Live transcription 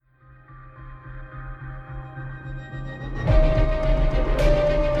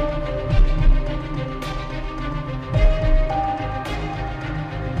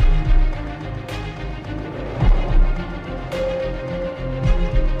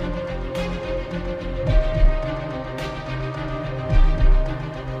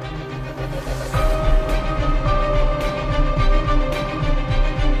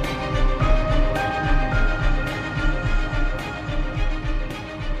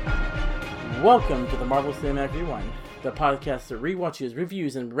Welcome to the Marvel Cinematic Rewind, the podcast that rewatches,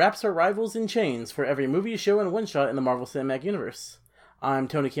 reviews, and wraps our rivals in chains for every movie, show, and one-shot in the Marvel Cinematic Universe. I'm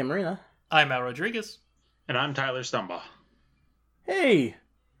Tony Camarina. I'm Matt Rodriguez. And I'm Tyler Stumbaugh. Hey!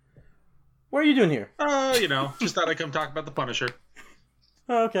 What are you doing here? Just thought I'd come talk about the Punisher.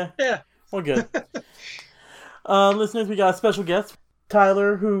 Oh, okay. Yeah. Well, good. Listeners, we got a special guest,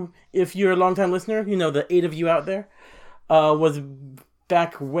 Tyler, who, if you're a longtime listener, you know the 8 of you out there, was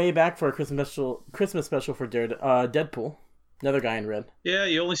way back for a Christmas special for Deadpool. Another guy in red. Yeah,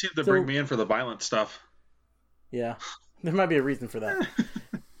 you only seem to bring me in for the violent stuff. Yeah, there might be a reason for that.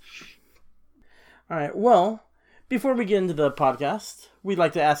 Alright, well, before we get into the podcast, we'd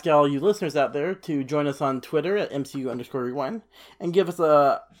like to ask all you listeners out there to join us on Twitter at MCU_Rewind and give us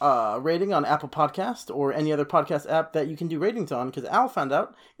a rating on Apple Podcast or any other podcast app that you can do ratings on, because Al found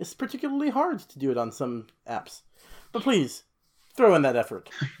out it's particularly hard to do it on some apps. But please, throw in that effort.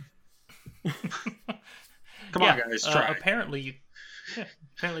 Come on, guys, try. Apparently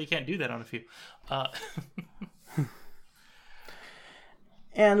you can't do that on a few.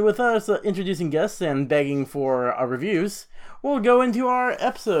 And with us introducing guests and begging for reviews, we'll go into our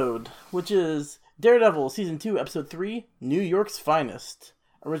episode, which is Daredevil Season 2, Episode 3, New York's Finest.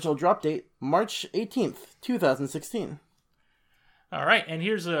 Original drop date, March 18th, 2016. All right, and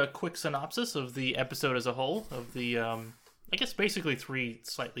here's a quick synopsis of the episode as a whole, of the, I guess basically three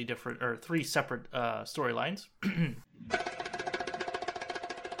separate storylines.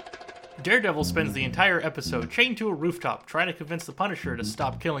 Daredevil spends the entire episode chained to a rooftop trying to convince the Punisher to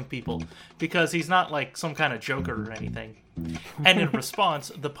stop killing people because he's not like some kind of Joker or anything. And in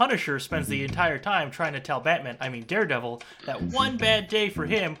response, the Punisher spends the entire time trying to tell Daredevil, that one bad day for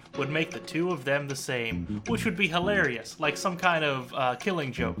him would make the two of them the same, which would be hilarious, like some kind of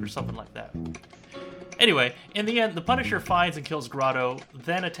killing joke or something like that. Anyway, in the end, the Punisher finds and kills Grotto,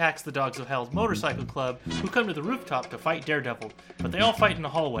 then attacks the Dogs of Hell's motorcycle club, who come to the rooftop to fight Daredevil, but they all fight in the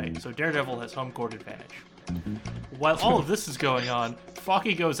hallway, so Daredevil has home court advantage. While all of this is going on,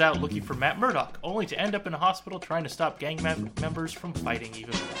 Foggy goes out looking for Matt Murdock, only to end up in a hospital trying to stop gang members from fighting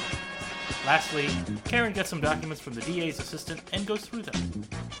even more. Lastly, Karen gets some documents from the DA's assistant and goes through them.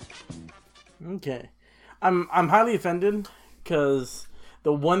 Okay. I'm highly offended, because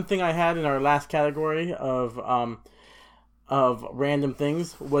the one thing I had in our last category of random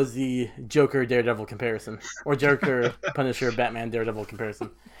things was the Joker Daredevil comparison, or Joker Punisher Batman Daredevil comparison.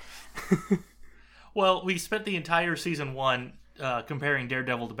 Well, we spent the entire season 1 comparing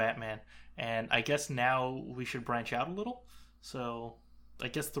Daredevil to Batman, and I guess now we should branch out a little. So I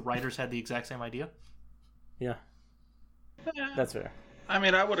guess the writers had the exact same idea. Yeah, that's fair. I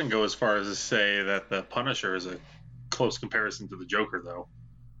mean, I wouldn't go as far as to say that the Punisher is a close comparison to the Joker, though.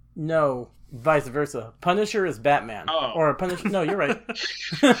 No, vice versa. Punisher is Batman. Oh. Or Punisher. No, you're right.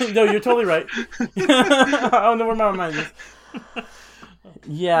 No, you're totally right. I don't know where my mind is.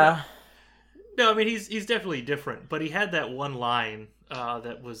 Yeah. No, I mean, he's definitely different, but he had that one line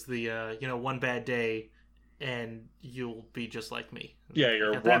that was the, one bad day and you'll be just like me. Yeah,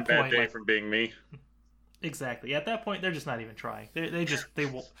 you're one bad day from being me. Exactly. At that point, they're just not even trying. They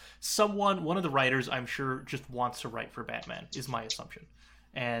will. One of the writers, I'm sure, just wants to write for Batman, is my assumption.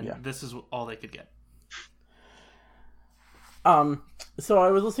 And This is all they could get. So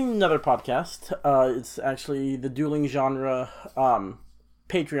I was listening to another podcast. It's actually the Dueling Genre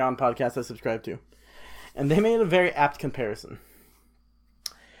Patreon podcast I subscribe to. And they made a very apt comparison.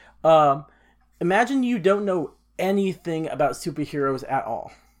 Imagine you don't know anything about superheroes at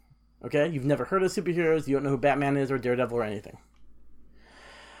all. Okay? You've never heard of superheroes. You don't know who Batman is or Daredevil or anything.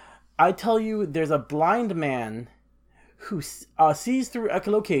 I tell you, there's a blind man who sees through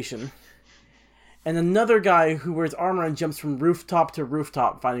echolocation, and another guy who wears armor and jumps from rooftop to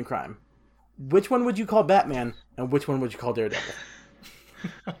rooftop fighting crime. Which one would you call Batman, and which one would you call Daredevil?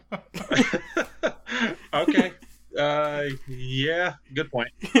 Okay. Yeah, good point.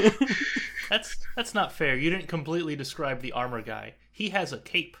 That's not fair. You didn't completely describe the armor guy. He has a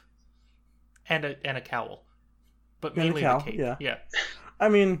cape and a cowl, but mainly the cape. Yeah. I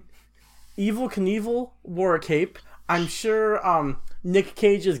mean, Evel Knievel wore a cape. I'm sure Nick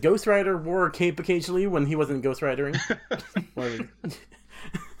Cage's Ghost Rider wore a cape occasionally when he wasn't Ghost Ridering.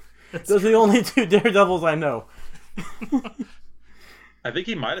 Those are the only two Daredevils I know. I think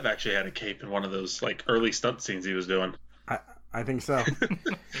he might have actually had a cape in one of those early stunt scenes he was doing. I think so.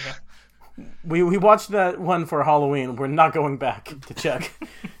 Yeah. We watched that one for Halloween. We're not going back to check.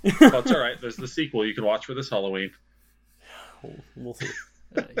 Well, it's all right. There's the sequel you can watch for this Halloween. We'll see.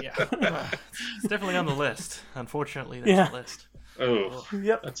 It's definitely on the list. Unfortunately, that's the list. Oh,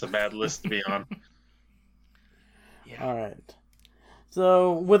 yep. That's a bad list to be on. Yeah. All right.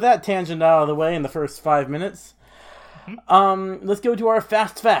 So, with that tangent out of the way in the first 5 minutes, let's go to our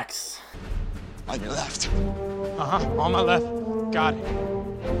fast facts. On your left. On my left. Got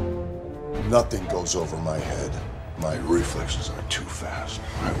it. Nothing goes over my head. My reflexes are too fast.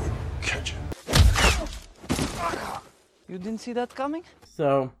 I would catch it. You didn't see that coming?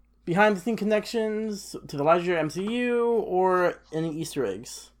 So, behind-the-scene connections to the larger MCU or any Easter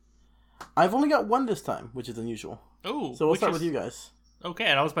eggs. I've only got one this time, which is unusual. Oh, So we'll start with you guys. Okay,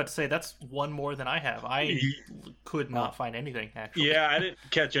 and I was about to say that's one more than I have. I could not find anything, actually. Yeah, I didn't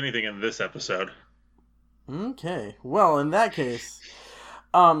catch anything in this episode. Okay. Well, in that case,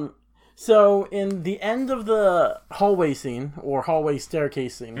 so in the end of the hallway scene or hallway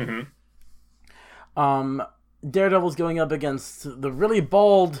staircase scene, Daredevil's going up against the really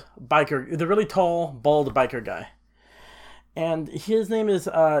tall bald biker guy, and his name is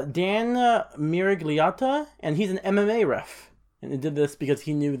Dan Miragliotta, and he's an MMA ref. And he did this because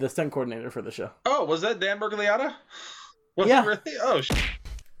he knew the stunt coordinator for the show. Oh, was that Dan Bergliata? Was Yeah. it really?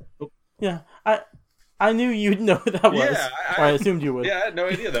 Oh, Yeah, I knew you'd know who that was. Yeah, or I assumed you would. yeah, I had no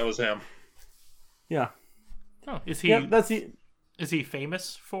idea that was him. Yeah. Oh, is he? Yeah, that's the. Is he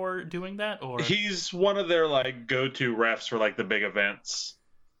famous for doing that, or He's one of their like go-to refs for like the big events.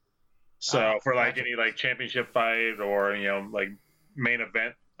 So for like any like championship fight or like main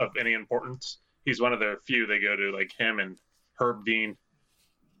event of any importance, he's one of their few they go to, like him and Herb Dean.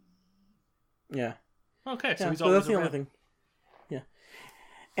 Yeah. Okay, so Yeah, he's so always that's the only around. thing. Yeah.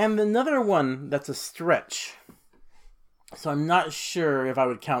 And another one that's a stretch. So I'm not sure if I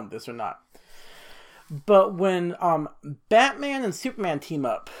would count this or not. But when Batman and Superman team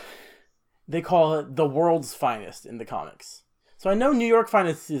up, they call it the world's finest in the comics. So I know New York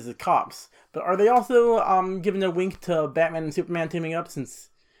finest is the cops, but are they also giving a wink to Batman and Superman teaming up, since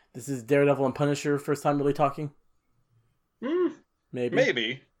this is Daredevil and Punisher first time really talking?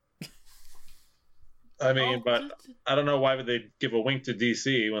 Maybe. I mean, but I don't know why would they give a wink to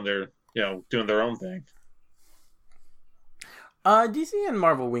DC when they're doing their own thing. DC and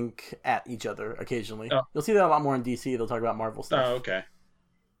Marvel wink at each other occasionally. Oh. You'll see that a lot more in DC. They'll talk about Marvel stuff. Oh, okay.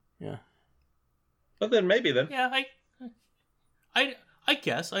 Yeah. But then maybe then. Yeah, I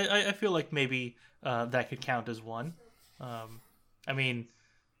guess I feel like maybe that could count as one. I mean,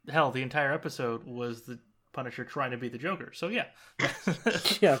 hell, the entire episode was the Punisher trying to be the Joker. So yeah.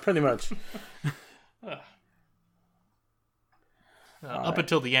 Yeah, pretty much. Up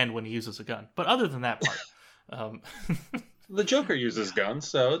until the end when he uses a gun. But other than that part, The Joker uses guns,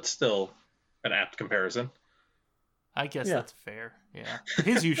 so it's still an apt comparison. I guess Yeah. that's fair. Yeah,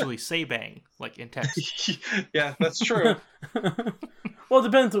 his usually say bang like in text. Yeah, that's true. Well,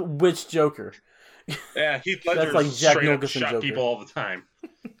 it depends which Joker. Yeah, Heath Ledger That's like Jack straight up Nicholson shot Joker. people all the time.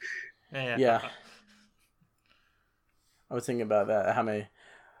 Yeah. I was thinking about that. How many?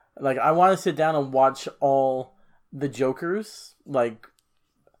 Like, I want to sit down and watch all the Jokers, like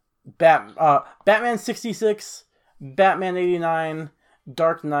Batman 66, Batman 89,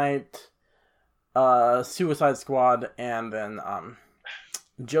 Dark Knight, Suicide Squad, and then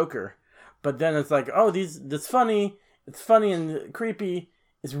Joker. But then it's like, oh, it's funny and creepy.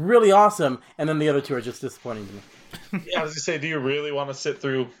 It's really awesome, and then the other two are just disappointing to me. Yeah, I was gonna say, do you really want to sit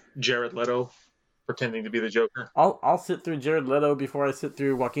through Jared Leto pretending to be the Joker? I'll sit through Jared Leto before I sit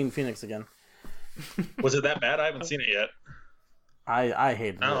through Joaquin Phoenix again. Was it that bad? I haven't seen it yet. I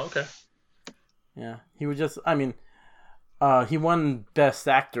hated it. Oh, okay. Yeah, he was just. I mean, he won Best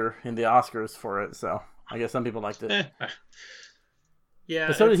Actor in the Oscars for it, so I guess some people liked it. Yeah,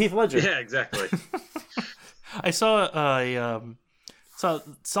 But so did Heath Ledger. Yeah, exactly. I saw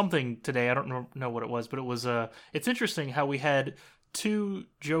something today. I don't know what it was, but it was it's interesting how we had two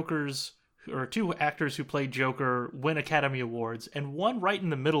Jokers or two actors who played Joker win Academy Awards, and one right in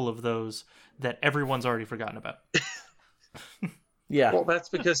the middle of those that everyone's already forgotten about. Yeah, Well, that's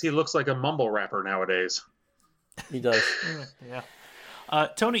because he looks like a mumble rapper nowadays. he does. Yeah.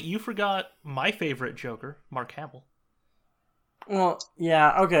 Tony, you forgot my favorite Joker, Mark Hamill. Well,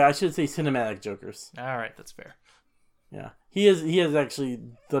 yeah, okay. I should say cinematic Jokers. All right, that's fair. Yeah, he is actually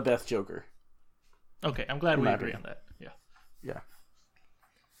the best Joker. Okay, I'm glad we my agree opinion. on that. Yeah. Yeah.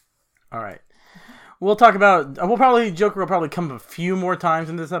 All right. We'll talk about. Joker will probably come a few more times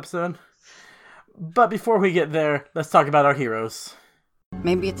in this episode. But before we get there, let's talk about our heroes.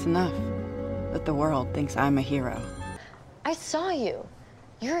 Maybe it's enough that the world thinks I'm a hero. I saw you.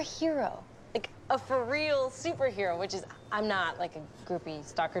 You're a hero. Like a for real superhero, which is, I'm not like a groupie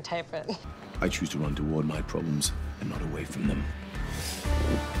stalker type, but. I choose to run toward my problems and not away from them.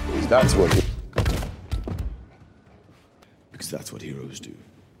 That's what. Because that's what heroes do.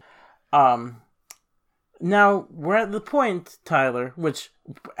 Now, we're at the point, Tyler, which,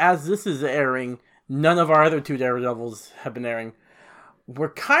 as this is airing, none of our other two Daredevils have been airing.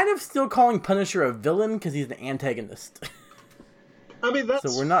 We're kind of still calling Punisher a villain because he's an antagonist. I mean, that's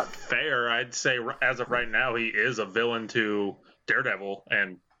so we're not fair. I'd say as of right now, he is a villain to Daredevil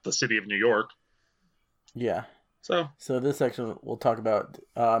and the city of New York. Yeah. So this section we'll talk about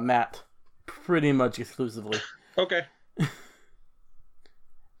Matt pretty much exclusively. Okay.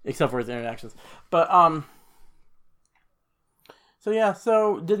 Except for his interactions. But,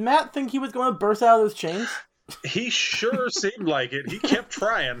 so did Matt think he was going to burst out of those chains? He sure seemed like it. He kept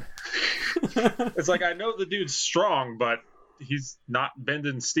trying. It's like, I know the dude's strong, but he's not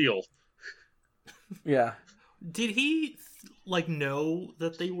bending steel. Yeah. Did he, know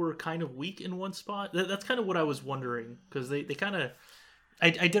that they were kind of weak in one spot? That's kind of what I was wondering, because they kind of... I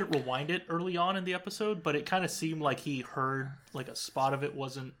didn't rewind it early on in the episode, but it kind of seemed like he heard a spot of it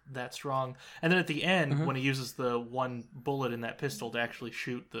wasn't that strong. And then at the end, when he uses the one bullet in that pistol to actually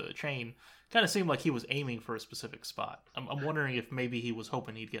shoot the chain, kind of seemed like he was aiming for a specific spot. I'm wondering if maybe he was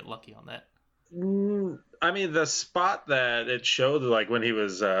hoping he'd get lucky on that. I mean, the spot that it showed, when he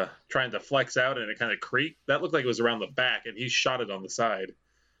was trying to flex out and it kind of creaked, that looked like it was around the back, and he shot it on the side.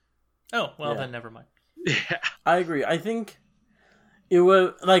 Oh, well, then never mind. Yeah. I agree. I think... it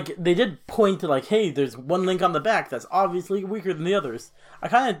was, they did point to, hey, there's one link on the back that's obviously weaker than the others. I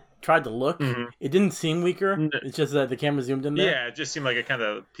kind of tried to look. Mm-hmm. It didn't seem weaker. It's just that the camera zoomed in there. Yeah, it just seemed like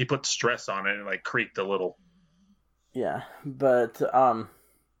he put stress on it and, creaked a little. Yeah, but,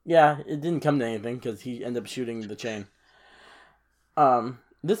 it didn't come to anything because he ended up shooting the chain.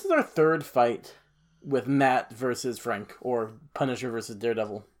 This is our third fight with Matt versus Frank, or Punisher versus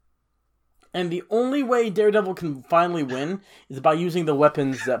Daredevil. And the only way Daredevil can finally win is by using the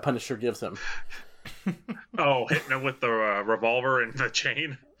weapons that Punisher gives him. Oh, hitting him with the revolver and the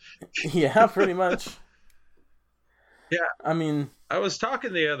chain? Yeah, pretty much. Yeah. I mean... I was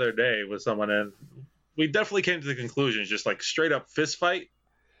talking the other day with someone, and we definitely came to the conclusion, just straight up fist fight,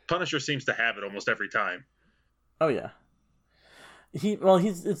 Punisher seems to have it almost every time. Oh, yeah.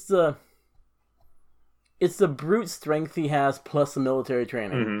 It's the brute strength he has plus the military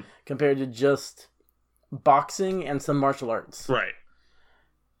training compared to just boxing and some martial arts. Right.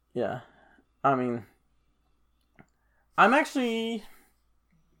 Yeah. I mean, I'm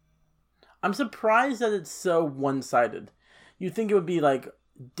surprised that it's so one-sided. You'd think it would be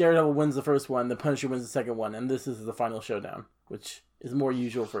Daredevil wins the first one, the Punisher wins the second one, and this is the final showdown, which is more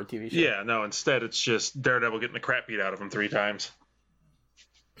usual for a TV show. Yeah, no, instead it's just Daredevil getting the crap beat out of him 3 times.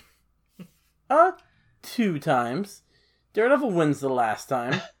 2 times. Daredevil wins the last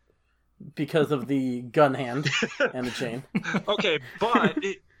time because of the gun hand and the chain. Okay, but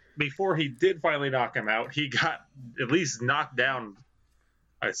before he did finally knock him out, he got at least knocked down,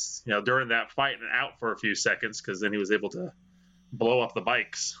 during that fight and out for a few seconds, because then he was able to blow up the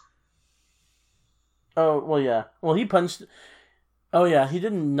bikes. Oh, well, yeah. Well, he punched... Oh, yeah, he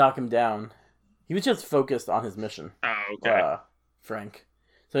didn't knock him down. He was just focused on his mission. Oh, okay. Frank.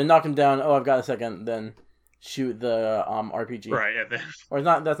 So he knocked him down. Oh, I've got a second. Then shoot the RPG. Right, and then... Or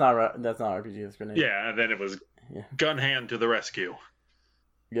not. That's not RPG. That's grenade. Yeah, and then it was gun hand to the rescue.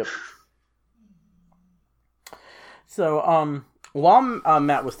 Yep. So while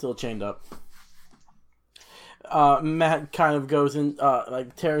Matt was still chained up, Matt kind of goes in,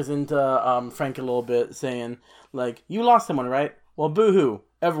 tears into Frank a little bit, saying, you lost someone, right? Well, boo-hoo.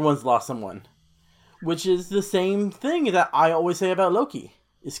 Everyone's lost someone. Which is the same thing that I always say about Loki.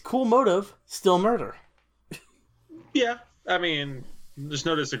 It's cool motive, still murder. Yeah, I mean, there's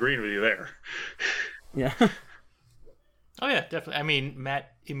no disagreeing with you there. Yeah. Oh, yeah, definitely. I mean,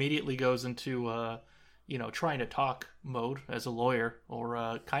 Matt immediately goes into, trying to talk mode as a lawyer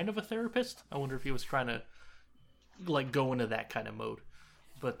or kind of a therapist. I wonder if he was trying to, go into that kind of mode.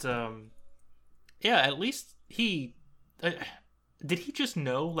 But, at least he... did he just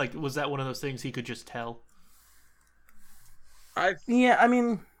know? Was that one of those things he could just tell? Yeah, I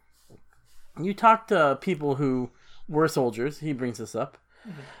mean, you talk to people who were soldiers. He brings this up.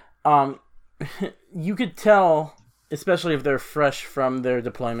 Mm-hmm. You could tell, especially if they're fresh from their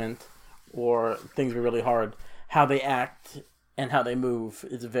deployment or things were really hard, how they act and how they move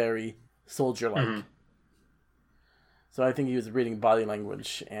is very soldier-like. Mm-hmm. So I think he was reading body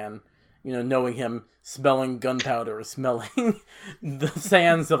language and, knowing him, smelling gunpowder or smelling the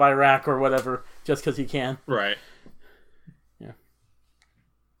sands of Iraq or whatever, just because he can. Right. Yeah.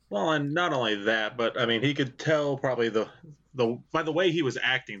 Well, and not only that, but I mean, he could tell probably by the way he was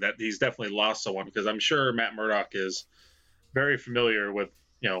acting that he's definitely lost someone, because I'm sure Matt Murdock is very familiar with,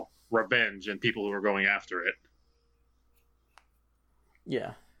 revenge and people who are going after it.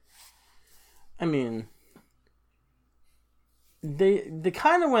 Yeah. I mean, they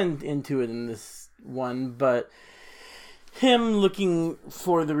kind of went into it in this one, but him looking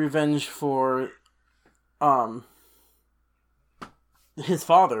for the revenge for his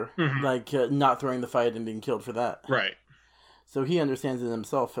father, like not throwing the fight and being killed for that. Right. So he understands it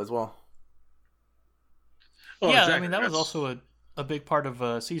himself as well. Well, yeah, exactly. I mean, that was also a big part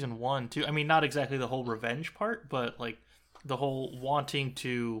of season 1, too. I mean, not exactly the whole revenge part, but, like, the whole wanting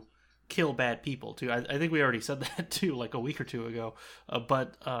to kill bad people, too. I think we already said that, too, like, a week or two ago.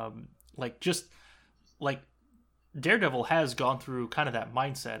 Daredevil has gone through kind of that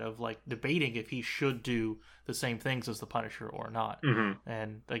mindset of, like, debating if he should do the same things as the Punisher or not. Mm-hmm.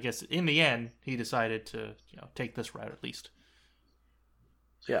 And I guess in the end, he decided to, take this route at least.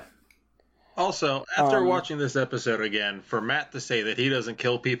 Yeah. Also, after watching this episode again, for Matt to say that he doesn't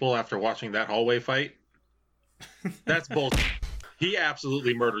kill people after watching that hallway fight, that's bullshit. He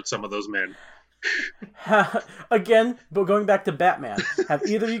absolutely murdered some of those men. Again, but going back to Batman, have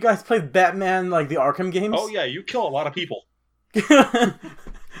either of you guys played Batman, like the Arkham games? Oh yeah, you kill a lot of people.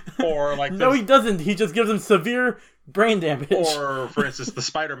 Or like no, he doesn't. He just gives them severe brain damage. Or, for instance, the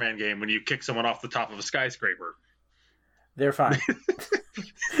Spider-Man game when you kick someone off the top of a skyscraper. They're fine.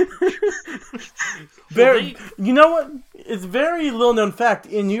 You know what? It's very little known fact.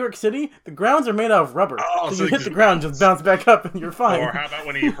 In New York City, the grounds are made out of rubber. So you hit the ground, just bounce back up, and you're fine. Or how about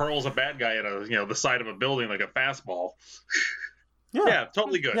when he hurls a bad guy at the side of a building like a fastball? Yeah,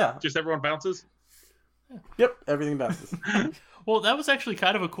 totally good. Yeah. Just everyone bounces? Yep, everything bounces. Well, that was actually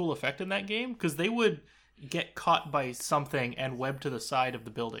kind of a cool effect in that game, because they would get caught by something and web to the side of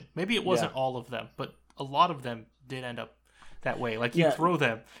the building. Maybe it wasn't all of them, but a lot of them did end up that way. Like, you throw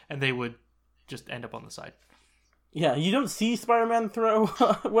them, and they would just end up on the side. Yeah, you don't see Spider-Man throw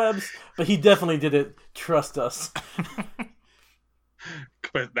webs, but he definitely did it. Trust us.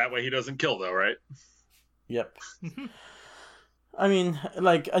 But that way he doesn't kill, though, right? Yep. I mean,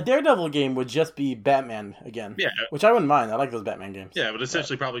 like, a Daredevil game would just be Batman again. Yeah. Which I wouldn't mind. I like those Batman games. Yeah, but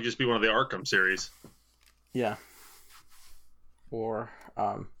essentially probably just be one of the Arkham series. Yeah. Or,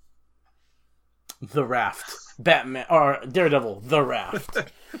 The Raft. Batman, or Daredevil, The Raft.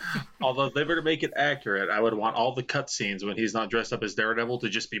 Although if they were to make it accurate, I would want all the cutscenes when he's not dressed up as Daredevil to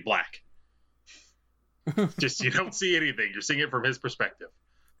just be black. Just, you don't see anything. You're seeing it from his perspective.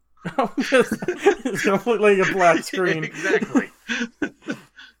 It's going to look like a black screen. Exactly.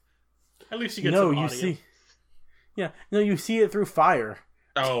 At least you get some audio. You see it through fire.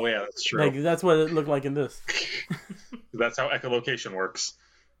 Oh, yeah, that's true. Like, that's what it looked like in this. That's how echolocation works.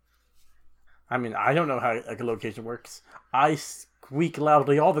 I mean, I don't know how echolocation works. I squeak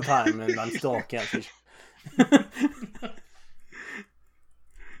loudly all the time, and I'm still can't see.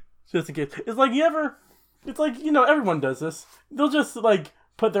 Just in case. It's like everyone does this. They'll just, like,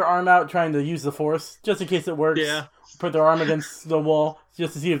 put their arm out trying to use the force, just in case it works. Yeah. Put their arm against the wall,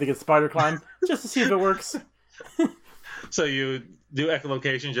 just to see if they can spider climb, just to see if it works. So you do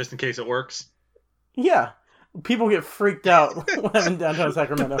echolocation just in case it works? Yeah. People get freaked out when I'm in downtown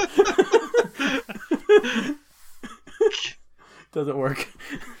Sacramento. Doesn't work.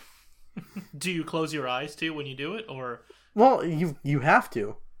 Do you close your eyes too when you do it, or? Well, you have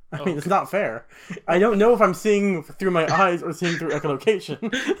to. I mean, it's not fair. I don't know if I'm seeing through my eyes or seeing through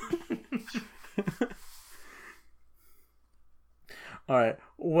echolocation. All right.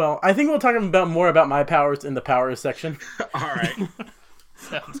 Well, I think we'll talk more about my powers in the powers section. All right.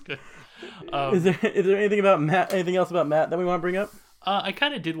 Sounds good. Is there anything about Matt? Anything else about Matt that we want to bring up? I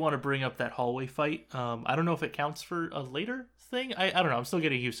kind of did want to bring up that hallway fight. I don't know if it counts for a later thing. I don't know. I'm still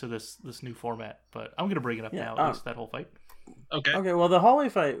getting used to this new format, but I'm gonna bring it up now. At least that whole fight. Okay. Okay. Well, the hallway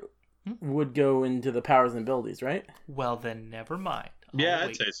fight would go into the powers and abilities, right? Well, then never mind.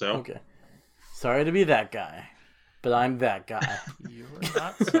 I'd say so. Okay. Sorry to be that guy, but I'm that guy. You're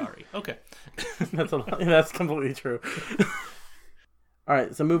not sorry. Okay. That's completely true. All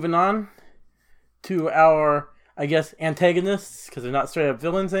right. So moving on to our, I guess, antagonists, because they're not straight up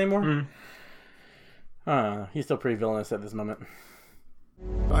villains anymore. He's still pretty villainous at this moment.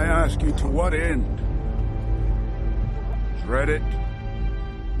 I ask you, to what end? Dread it?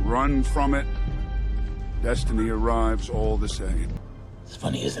 Run from it? Destiny arrives all the same. It's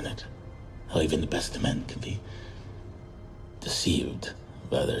funny, isn't it? How even the best of men can be deceived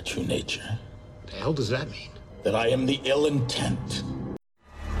by their true nature. The hell does that mean? That I am the ill intent.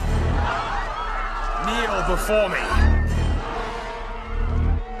 Kneel before me.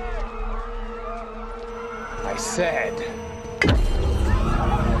 I said.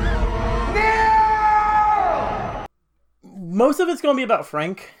 Most of it's going to be about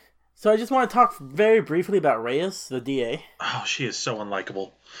Frank, so I just want to talk very briefly about Reyes, the DA. Oh, she is so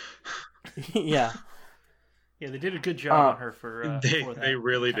unlikable. Yeah. Yeah, they did a good job on her for that they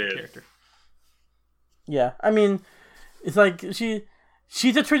really kind of did. character. Yeah, I mean, it's like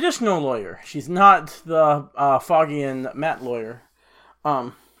she's a traditional lawyer. She's not the Foggy and Matt lawyer.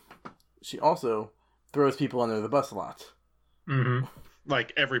 She also throws people under the bus a lot. Mm-hmm.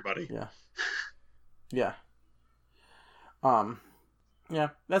 Like everybody. Yeah. Yeah. Yeah,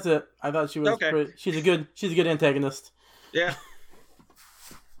 that's it. I thought she was pretty, she's a good antagonist. Yeah.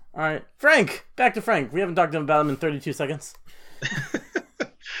 All right, Frank. Back to Frank. We haven't talked about him in 32 seconds.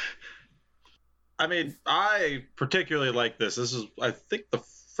 I mean, I particularly like this. This is, I think, the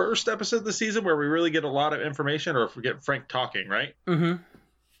first episode of the season where we really get a lot of information, or if we get Frank talking, right? Mm-hmm.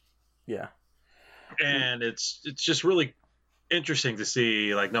 Yeah. And it's just really interesting to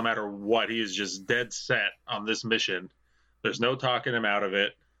see, like, no matter what, he is just dead set on this mission. There's no talking him out of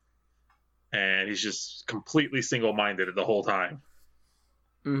it. And he's just completely single-minded the whole time.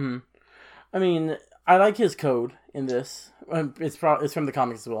 Mm-hmm. I mean, I like his code in this. It's from the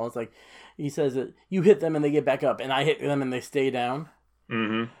comics as well. It's like, he says that you hit them and they get back up, and I hit them and they stay down.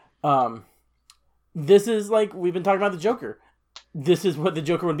 Mm-hmm. This is like, we've been talking about the Joker. This is what the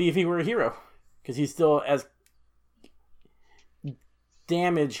Joker would be if he were a hero. Because he's still as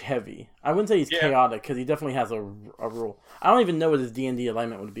damage heavy. I wouldn't say he's chaotic, because he definitely has a rule. I don't even know what his D&D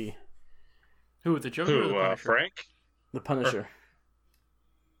alignment would be. Who, the Joker or the Punisher? Frank? The Punisher.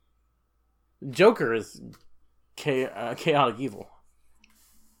 Joker is chaotic evil.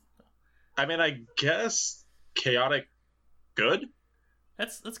 I mean, I guess chaotic good?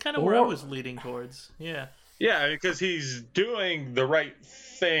 That's kind of where I was leading towards. Yeah. Yeah, because he's doing the right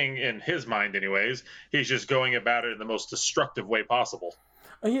thing in his mind anyways. He's just going about it in the most destructive way possible.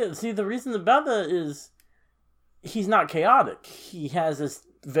 Oh yeah, see, the reason about that is he's not chaotic. He has this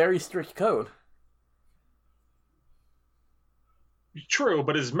very strict code. True,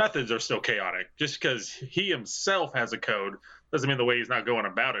 but his methods are still chaotic. Just because he himself has a code doesn't mean the way he's not going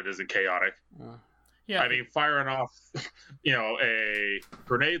about it isn't chaotic. Yeah. I mean, firing off, a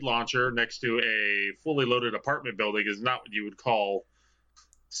grenade launcher next to a fully loaded apartment building is not what you would call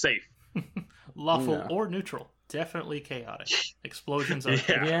safe. Lawful or neutral. Definitely chaotic. Explosions are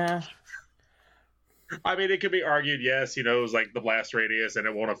Yeah. I mean, it could be argued, yes, it was like the blast radius and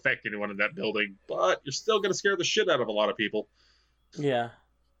it won't affect anyone in that building, but you're still going to scare the shit out of a lot of people. Yeah.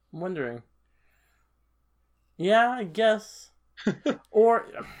 I'm wondering. Yeah, I guess. Or...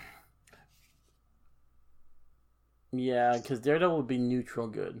 Yeah, because Daredevil would be neutral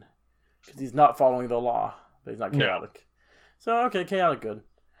good. Because he's not following the law, but he's not chaotic. No. So, okay, chaotic good.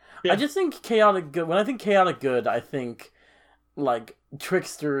 Yeah. I just think chaotic good... When I think chaotic good, I think, like,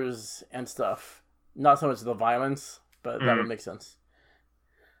 tricksters and stuff. Not so much the violence, but that would make sense.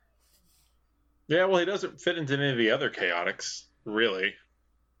 Yeah, well, he doesn't fit into any of the other chaotics, really.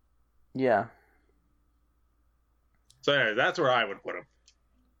 Yeah. So anyway, that's where I would put him.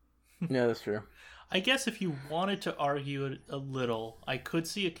 Yeah, that's true. I guess if you wanted to argue it a little, I could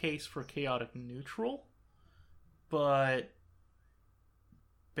see a case for chaotic neutral, but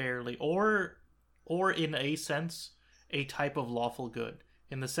barely. Or in a sense, a type of lawful good.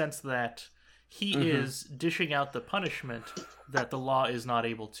 In the sense that he is dishing out the punishment that the law is not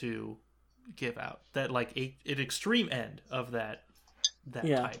able to give out. That, like, an extreme end of that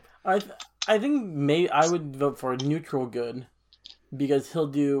type. I think maybe I would vote for neutral good, because he'll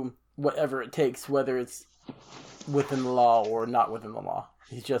do whatever it takes, whether it's within the law or not within the law.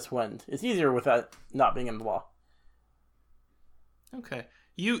 He's just went. It's easier with that not being in the law. Okay.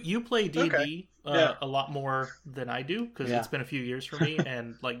 You play D&D a lot more than I do, because it's been a few years for me,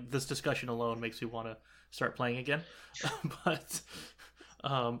 and like this discussion alone makes me want to start playing again. But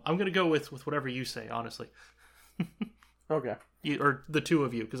I'm going to go with whatever you say, honestly. Okay. Or the two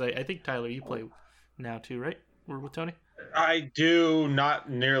of you, because I think, Tyler, you play now too, right? We're with Tony? I do,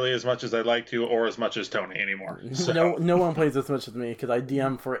 not nearly as much as I'd like to, or as much as Tony anymore. So. No one plays as much as me, because I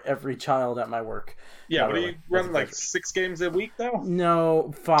DM for every child at my work. Yeah, what are you running, like 6 games a week now?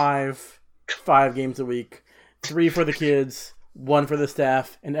 No, 5. 5 games a week. 3 for the kids, 1 for the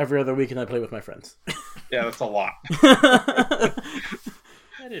staff, and every other weekend I play with my friends. Yeah, that's a lot. That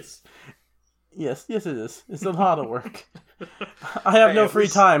is. Yes, it is. It's a lot of work. I have no free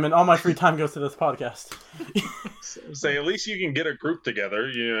time, and all my free time goes to this podcast. Say, at least you can get a group together.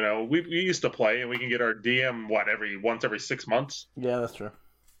 We used to play, and we can get our DM once every 6 months. Yeah, that's true.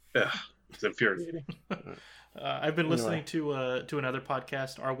 Ugh, it's infuriating. I've been listening to another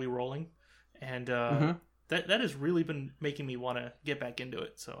podcast, Are We Rolling? And that has really been making me want to get back into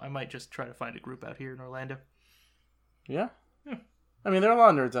it. So I might just try to find a group out here in Orlando. Yeah. I mean, there are a lot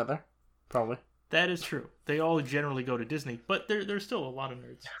of nerds out there. Probably. That is true. They all generally go to Disney, but there's still a lot of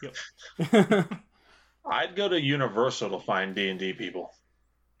nerds. Yep. I'd go to Universal to find D&D people.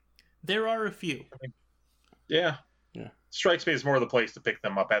 There are a few. Yeah. Yeah. Strikes me as more the place to pick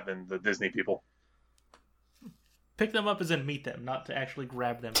them up at than the Disney people. Pick them up as in meet them, not to actually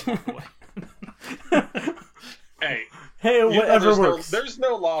grab them and walk away. Hey, whatever works. There's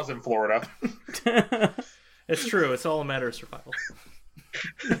no laws in Florida. It's true. It's all a matter of survival.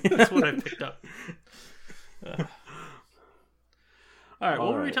 That's what I picked up. All right,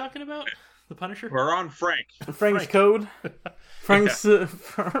 what were we talking about? The Punisher? We're on Frank. Frank's code. Frank's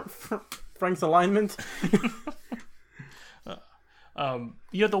Frank's alignment.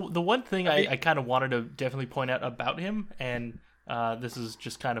 The one thing I kind of wanted to definitely point out about him, and this is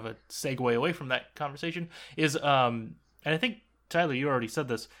just kind of a segue away from that conversation, is and I think Tyler, you already said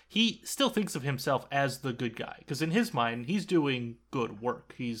this. He still thinks of himself as the good guy because in his mind, he's doing good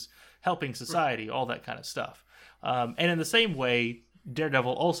work. He's helping society, all that kind of stuff. And in the same way,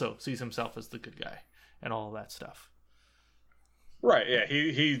 Daredevil also sees himself as the good guy and all of that stuff. Right, yeah,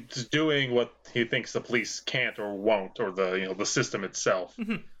 he's doing what he thinks the police can't or won't, or the system itself.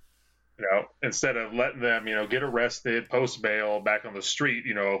 Mm-hmm. Instead of letting them, get arrested, post bail, back on the street,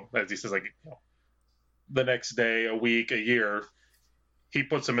 as he says, the next day, a week, a year, he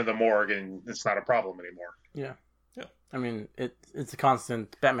puts them in the morgue, and it's not a problem anymore. Yeah. I mean, it's a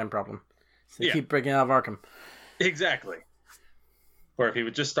constant Batman problem. So keep breaking out of Arkham. Exactly. Or if he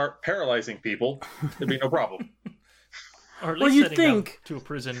would just start paralyzing people, there'd be no problem. Or at least setting them to a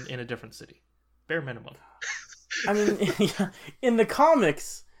prison in a different city. Bare minimum. I mean, in the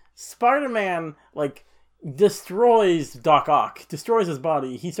comics, Spider-Man, destroys Doc Ock. Destroys his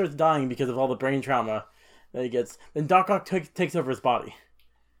body. He starts dying because of all the brain trauma that he gets. Then Doc Ock takes over his body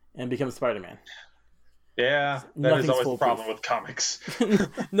and becomes Spider-Man. Yeah, that is always the problem with comics.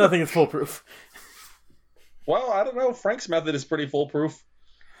 Nothing is foolproof. Well, I don't know. Frank's method is pretty foolproof.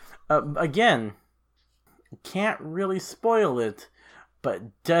 Again, can't really spoil it,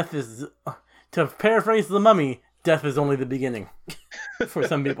 but death is, to paraphrase The Mummy, death is only the beginning for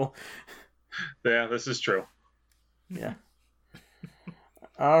some people. Yeah, this is true. Yeah.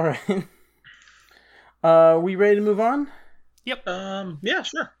 All right. We ready to move on? Yep. Yeah,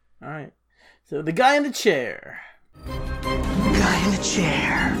 sure. All right. So the guy in the chair. Guy in the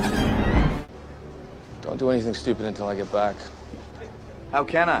chair. Don't do anything stupid until I get back. How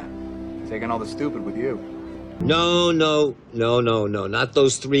can I? Taking all the stupid with you. No. Not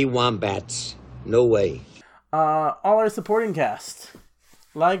those 3 wombats. No way. All our supporting cast.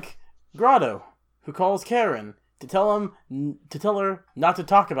 Like Grotto, who calls Karen to tell her not to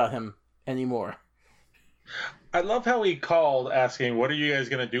talk about him anymore. I love how he called asking, "What are you guys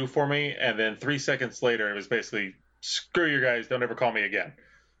going to do for me?" And then 3 seconds later, it was basically, "Screw you guys, don't ever call me again."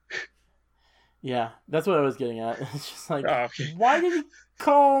 Yeah, that's what I was getting at. It's just why did he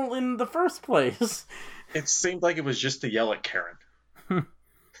call in the first place? It seemed like it was just to yell at Karen.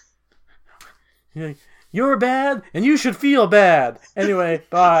 You're bad, and you should feel bad. Anyway,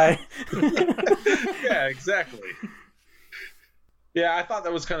 bye. Yeah, exactly. Yeah, I thought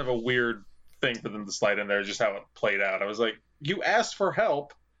that was kind of a weird thing for them to slide in there, just how it played out. I was like, you asked for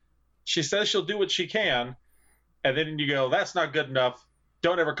help. She says she'll do what she can. And then you go, that's not good enough.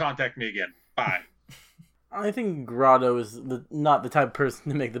 Don't ever contact me again. Bye. I think Grotto is not the type of person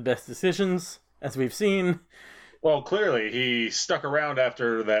to make the best decisions, as we've seen. Well, clearly, he stuck around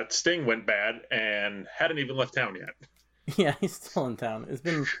after that sting went bad and hadn't even left town yet. Yeah, he's still in town. It's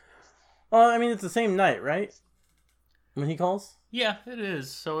been... Well, I mean, it's the same night, right? When he calls? Yeah, it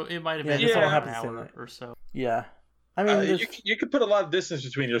is. So it might have been this all an happened hour or so. Yeah. I mean, you could put a lot of distance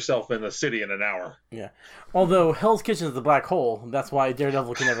between yourself and the city in an hour. Yeah. Although Hell's Kitchen is the black hole, that's why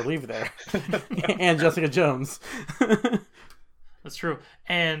Daredevil can never leave there. And Jessica Jones. That's true.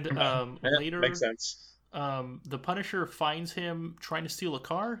 And later... Makes sense. The Punisher finds him trying to steal a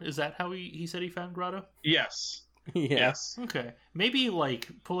car. Is that how he said he found Grotto? Yes. Yeah. Yes. Okay. Maybe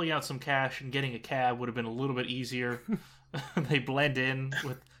pulling out some cash and getting a cab would have been a little bit easier. They blend in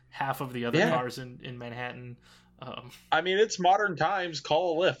with half of the other cars in Manhattan. I mean, it's modern times.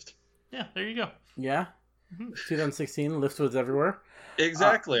 Call a Lyft. Yeah, there you go. Yeah. 2016, Lyft was everywhere.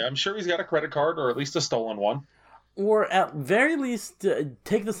 Exactly. I'm sure he's got a credit card or at least a stolen one. Or at very least,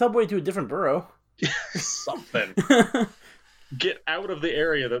 take the subway to a different borough. Something. Get out of the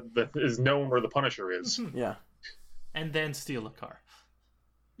area that is known where the Punisher is. Yeah. And then steal a car.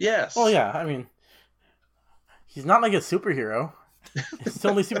 Yes. Oh, yeah. I mean, he's not like a superhero. His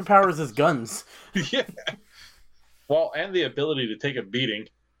only superpower is his guns. Yeah. Well, and the ability to take a beating.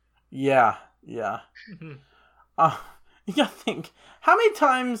 Yeah. You gotta think, how many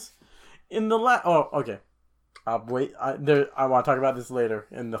times in the last... Oh, okay. Wait, I want to talk about this later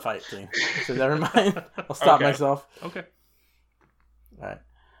in the fight scene. So never mind. I'll stop myself. Okay. All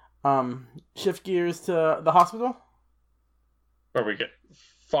right. Shift gears to the hospital. Where we get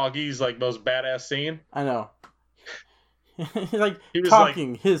Foggy's like most badass scene. I know. He's like he was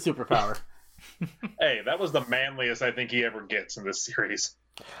talking his superpower. Hey, that was the manliest I think he ever gets in this series.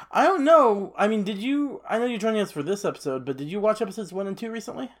 I don't know. I mean, I know you're joining us for this episode, but did you watch episodes 1 and 2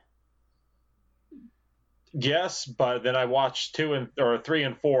 recently? Yes, but then I watched 3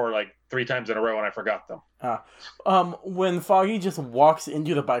 and 4 like 3 times in a row and I forgot them. When Foggy just walks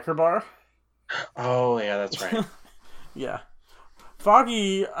into the biker bar. Oh, yeah, that's right. Yeah.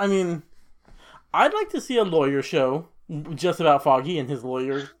 Foggy, I mean, I'd like to see a lawyer show just about Foggy and his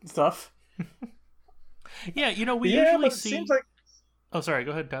lawyer stuff. Yeah, we usually see... Seems like... Oh, sorry,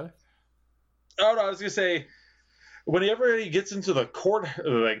 go ahead, Tyler. Oh, no, I was going to say, whenever he gets into the court,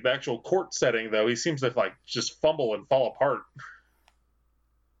 like the actual court setting, though, he seems to like just fumble and fall apart.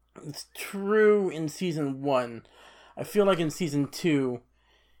 It's true in season 1. I feel like in season 2,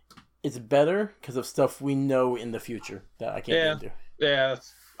 it's better because of stuff we know in the future that I can't get into. Yeah,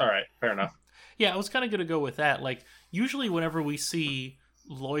 that's... all right, fair enough. Yeah, I was kind of going to go with that. Like, usually whenever we see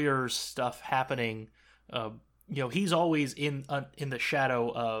lawyer stuff happening, he's always in the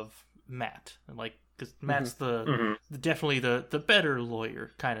shadow of Matt. Like, because Matt's definitely the better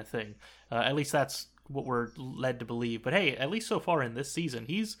lawyer kind of thing. At least that's what we're led to believe. But hey, at least so far in this season,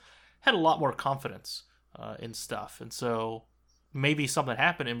 he's had a lot more confidence in stuff. And so maybe something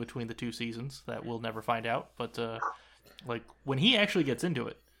happened in between the 2 seasons that we'll never find out. But like when he actually gets into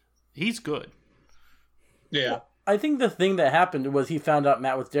it, he's good. Yeah. Well, I think the thing that happened was he found out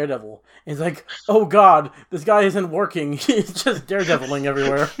Matt was Daredevil. And he's like, oh God, this guy isn't working. He's just Daredeviling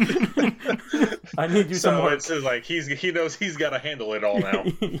everywhere. I need you some work. So it's like he knows he's got to handle it all now.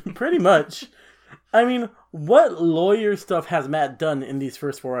 Pretty much. I mean, what lawyer stuff has Matt done in these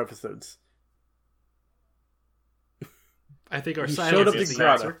first 4 episodes? I think our he silence showed up is to the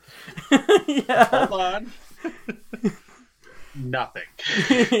answer. Yeah. Hold on. Nothing.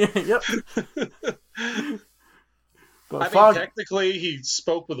 Yep. But I mean, technically, he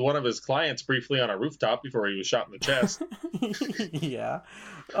spoke with one of his clients briefly on a rooftop before he was shot in the chest. Yeah.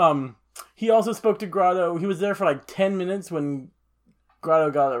 He also spoke to Grotto. He was there for like 10 minutes when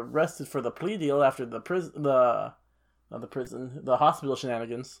Grotto got arrested for the plea deal after the hospital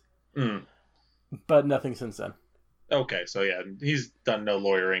shenanigans. Mm. But nothing since then. Okay, so yeah, he's done no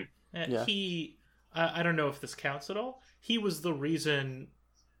lawyering. Yeah. I don't know if this counts at all. He was the reason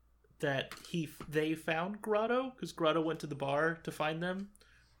that they found Grotto, because Grotto went to the bar to find them,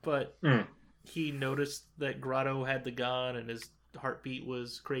 but he noticed that Grotto had the gun and his heartbeat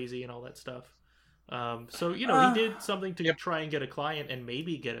was crazy and all that stuff. So he did something to try and get a client and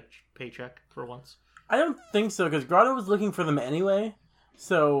maybe get a paycheck for once. I don't think so, because Grotto was looking for them anyway,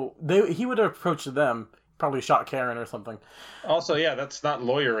 so he would have approached them, probably shot Karen or something. Also, yeah, that's not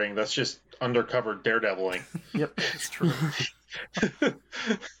lawyering, that's just undercover daredeviling. Yep, that's true.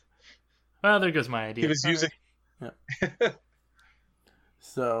 Well, there goes my idea. He was using... Yeah.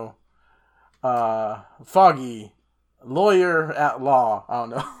 So, Foggy, lawyer at law. I don't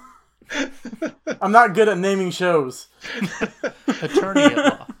know. I'm not good at naming shows. Attorney at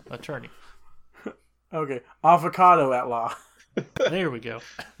law. Attorney. Okay. Avocado at law. There we go.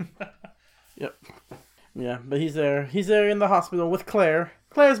 Yep. Yeah, but he's there. He's there in the hospital with Claire.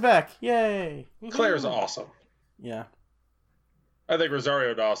 Claire's back. Yay. Claire's awesome. Yeah. I think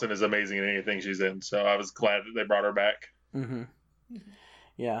Rosario Dawson is amazing in anything she's in, so I was glad that they brought her back. Mm-hmm.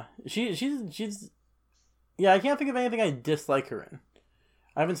 Yeah. She's yeah, I can't think of anything I dislike her in.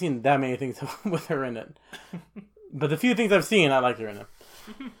 I haven't seen that many things with her in it. But the few things I've seen, I like her in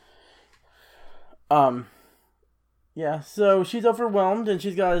it. Yeah, so she's overwhelmed and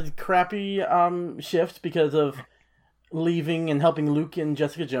she's got a crappy shift because of leaving and helping Luke and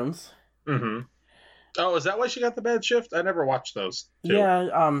Jessica Jones. Mm-hmm. Oh, is that why she got the bad shift? I never watched those two. Yeah,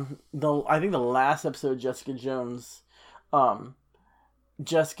 I think the last episode, Jessica Jones, Kilgrave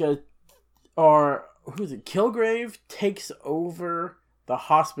takes over the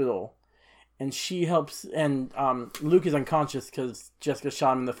hospital, and she helps, and Luke is unconscious because Jessica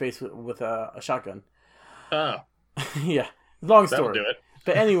shot him in the face with a shotgun. Oh. Yeah, long story. That'll do it.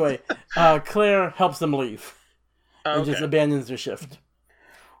 But anyway, Claire helps them leave, and just abandons their shift.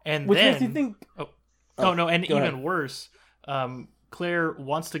 And which then, makes you think... Oh no, and even ahead. worse, Claire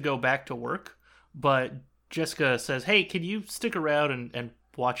wants to go back to work, but Jessica says, hey, can you stick around and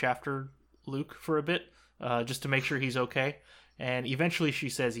watch after Luke for a bit, just to make sure he's okay? And eventually she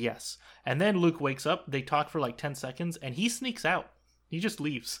says yes. And then Luke wakes up, they talk for like 10 seconds, and he sneaks out. He just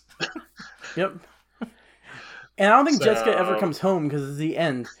leaves. Yep. And I don't think Jessica ever comes home because it's the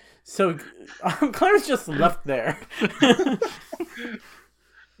end. So Claire's just left there.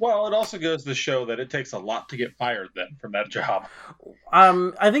 Well, it also goes to show that it takes a lot to get fired then from that job.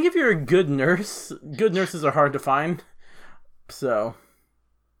 I think if you're a good nurse, good nurses are hard to find. So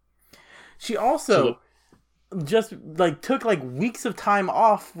she also just took weeks of time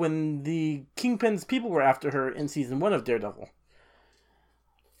off when the Kingpin's people were after her in season 1 of Daredevil.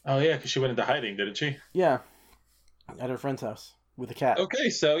 Oh yeah, because she went into hiding, didn't she? Yeah, at her friend's house with a cat.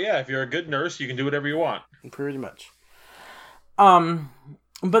 Okay, so yeah, if you're a good nurse, you can do whatever you want. Pretty much.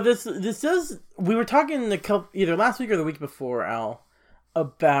 But this does. We were talking either last week or the week before, Al,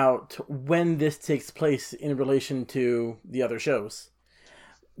 about when this takes place in relation to the other shows.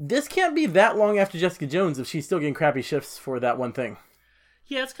 This can't be that long after Jessica Jones if she's still getting crappy shifts for that one thing.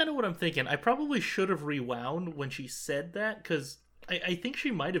 Yeah, that's kind of what I'm thinking. I probably should have rewound when she said that, because I think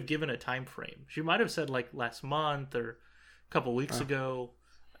she might have given a time frame. She might have said last month or a couple weeks ago.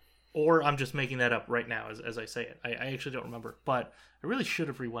 Or I'm just making that up right now as I say it. I actually don't remember. But I really should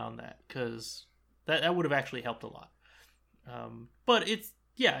have rewound that, because that would have actually helped a lot. But it's,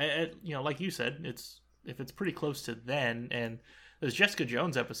 like you said, if it's pretty close to then, and those Jessica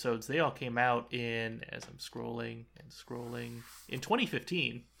Jones episodes, they all came out in, as I'm scrolling, in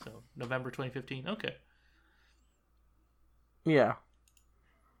 2015. So November 2015. Okay. Yeah.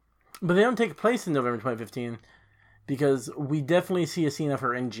 But they don't take place in November 2015. Because we definitely see a scene of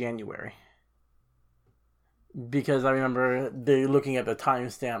her in January. Because I remember they looking at the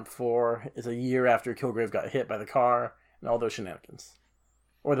timestamp for it's a year after Kilgrave got hit by the car and all those shenanigans.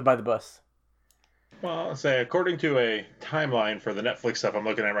 Or by the bus. Well, I'll say, according to a timeline for the Netflix stuff I'm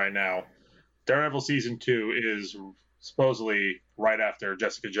looking at right now, Daredevil Season 2 is supposedly right after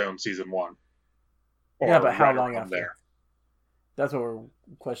Jessica Jones Season 1. Yeah, but how long after? There. That's what we're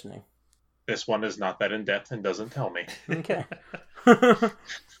questioning. This one is not that in depth and doesn't tell me. Okay.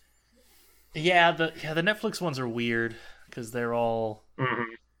 Yeah, the Netflix ones are weird because they're all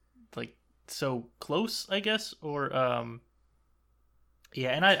so close, I guess, or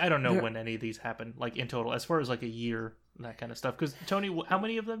and I don't know when any of these happen in total as far as a year and that kind of stuff. Because Tony, how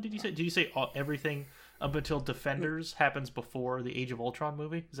many of them did you say? Did you say everything up until Defenders happens before the Age of Ultron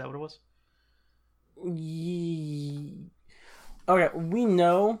movie? Is that what it was? Okay, we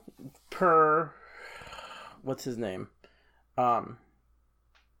know per what's his name?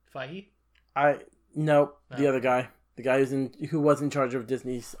 Fahey? The other guy. The guy who was in charge of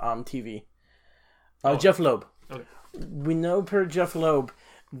Disney's TV. Jeff Loeb. Okay. We know per Jeff Loeb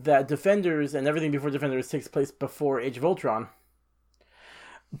that Defenders and everything before Defenders takes place before Age of Ultron.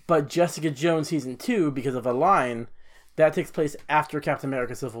 But Jessica Jones Season 2, because of a line, that takes place after Captain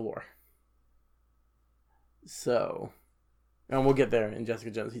America Civil War. So... And we'll get there in Jessica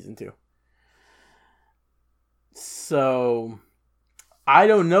Jones Season 2. So, I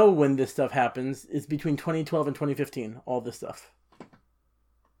don't know when this stuff happens. It's between 2012 and 2015, all this stuff.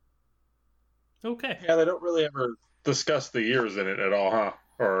 Okay. Yeah, they don't really ever discuss the years in it at all, huh?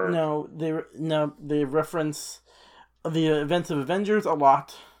 Or No, they reference the events of Avengers a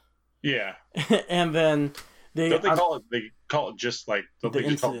lot. Yeah. And then they call it just call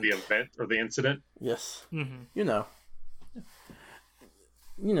it the event or the incident? Yes. Mm-hmm.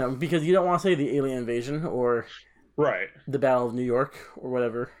 Because you don't want to say the alien invasion or right the Battle of New York or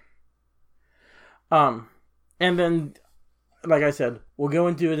whatever. And then, like I said, we'll go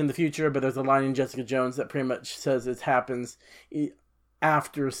into it in the future, but there's a line in Jessica Jones that pretty much says it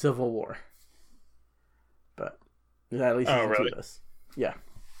after Civil War. But at least really? Does. Yeah.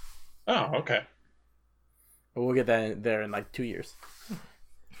 Oh, okay. But we'll get that there in 2 years.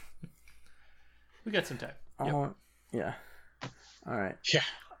 We got some time. Yeah. All right. Yeah.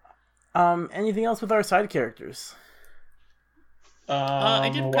 Anything else with our side characters? I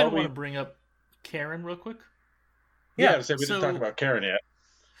did kind of want to bring up Karen real quick. Yeah, we didn't talk about Karen yet.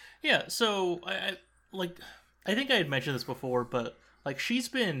 Yeah, so I think I had mentioned this before, but she's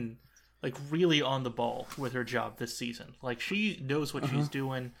been really on the ball with her job this season. She knows what she's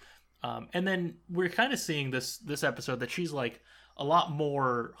doing. And then we're kind of seeing this episode that she's a lot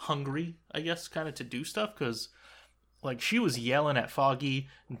more hungry, I guess, kind of to do stuff, because she was yelling at Foggy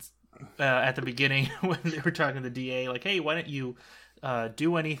at the beginning when they were talking to the DA, hey, why don't you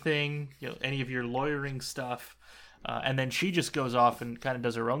do anything, any of your lawyering stuff, and then she just goes off and kind of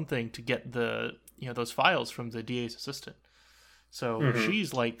does her own thing to get the those files from the DA's assistant. So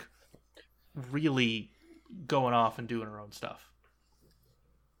she's really going off and doing her own stuff.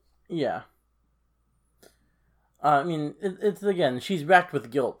 Yeah. I mean, it's again, she's racked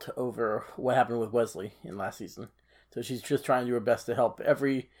with guilt over what happened with Wesley in last season. So she's just trying to do her best to help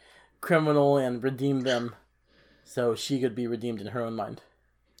every criminal and redeem them so she could be redeemed in her own mind.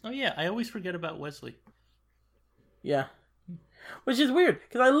 Oh yeah, I always forget about Wesley. Yeah, which is weird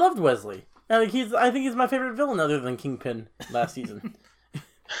because I loved Wesley. I think he's my favorite villain other than Kingpin last season.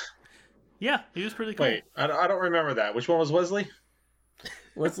 Yeah, he was pretty cool. Wait, I don't remember that. Which one was Wesley?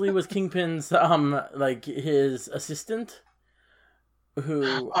 Wesley was Kingpin's like his assistant.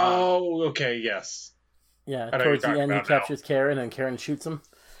 Who? Oh, okay, yes. Yeah, towards the end, he captures Karen, and Karen shoots him.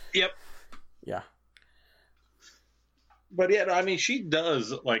 Yep. Yeah. But yeah, I mean, she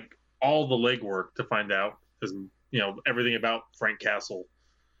does like all the legwork to find out, everything about Frank Castle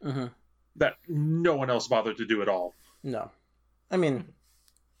that no one else bothered to do at all. No, I mean,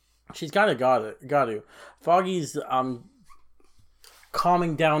 she's got to. Foggy's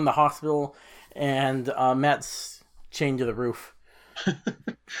calming down the hospital, and Matt's chained to the roof.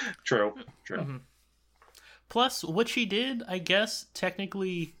 True. Mm-hmm. Plus, what she did, I guess,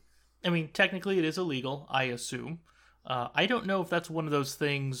 technically it is illegal, I assume. I don't know if that's one of those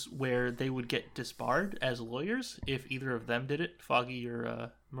things where they would get disbarred as lawyers if either of them did it, Foggy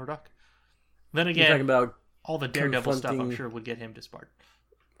or Murdoch. Then again, you're talking about all the Daredevil stuff, I'm sure, would get him disbarred.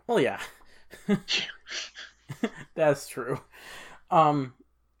 Well, yeah. That's true. Are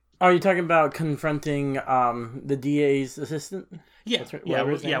you talking about confronting the DA's assistant? Yeah,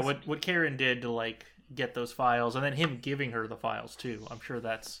 what Karen did to like get those files, and then him giving her the files too. I'm sure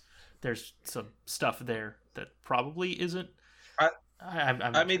there's some stuff there that probably isn't.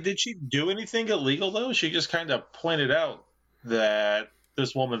 I mean, did she do anything illegal though? She just kind of pointed out that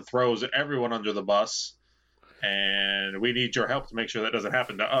this woman throws everyone under the bus, and we need your help to make sure that doesn't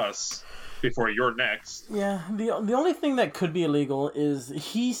happen to us before you're next. Yeah, the only thing that could be illegal is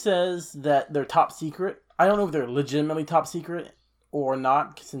he says that they're top secret. I don't know if they're legitimately top secret or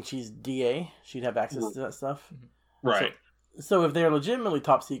not, since she's DA. She'd have access to that stuff. Right. So if they're legitimately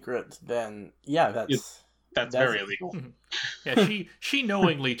top secret, then yeah, that's very illegal. Yeah, she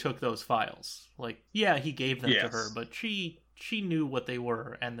knowingly took those files. Like, yeah, he gave them to her, but she knew what they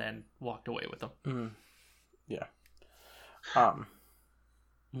were and then walked away with them. Mm-hmm. Yeah.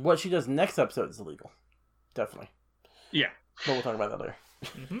 What she does next episode is illegal. Definitely. Yeah. But we'll talk about that later.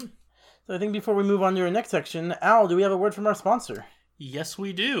 Mm-hmm. So I think before we move on to our next section, Al, do we have a word from our sponsor? Yes,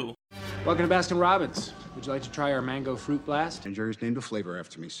 we do. Welcome to Baskin Robbins. Would you like to try our mango fruit blast? And Jerry's named a flavor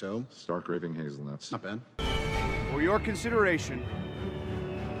after me, so... Stark raving hazelnuts. Not bad. For your consideration,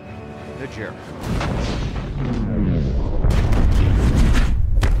 the Jerry.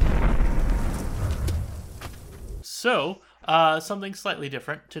 So, something slightly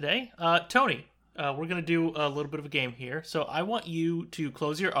different today. Tony, we're going to do a little bit of a game here. So I want you to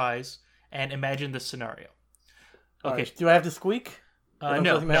close your eyes and imagine this scenario. Okay. Right. Do I have to squeak?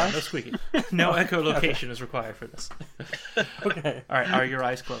 No squeaking. No echolocation is required for this. Okay. All right, are your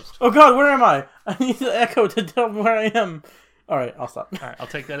eyes closed? Oh God, where am I? I need the echo to tell me where I am. All right, I'll stop. All right, I'll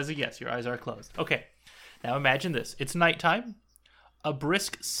take that as a yes. Your eyes are closed. Okay. Now imagine this. It's nighttime. A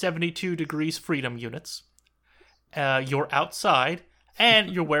brisk 72 degrees freedom units. You're outside,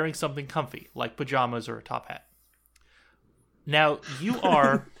 and you're wearing something comfy, like pajamas or a top hat. Now, you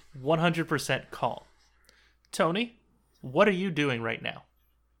are 100% calm. Tony, what are you doing right now?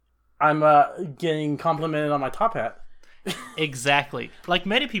 I'm getting complimented on my top hat. Exactly. Like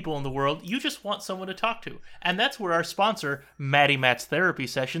many people in the world, you just want someone to talk to. And that's where our sponsor, Maddie Matt's Therapy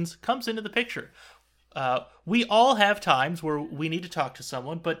Sessions, comes into the picture. We all have times where we need to talk to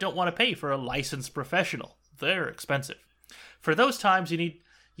someone, but don't want to pay for a licensed professional. They're expensive. For those times,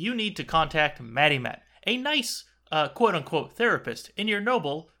 you need to contact Maddie Matt, a nice quote-unquote therapist in your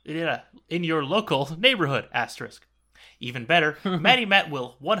local neighborhood, asterisk. Even better, Maddie Matt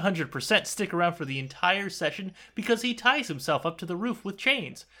will 100% stick around for the entire session because he ties himself up to the roof with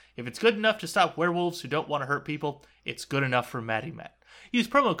chains. If it's good enough to stop werewolves who don't want to hurt people, it's good enough for Maddie Matt. Use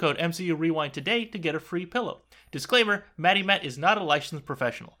promo code MCU Rewind today to get a free pillow. Disclaimer, Maddie Matt is not a licensed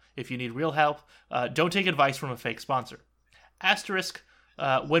professional. If you need real help, don't take advice from a fake sponsor. Asterisk,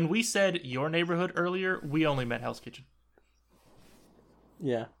 when we said your neighborhood earlier, we only meant Hell's Kitchen.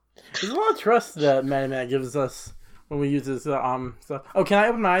 Yeah. There's a lot of trust that Maddie Matt gives us when we use this stuff. Oh, can I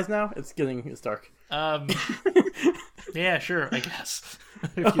open my eyes now? It's dark. Yeah, sure, I guess.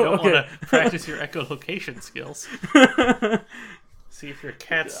 If you don't want to practice your echolocation skills. See if your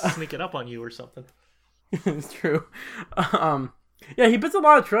cat's sneaking up on you or something. It's true. Yeah, he puts a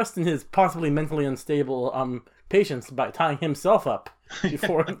lot of trust in his possibly mentally unstable patients by tying himself up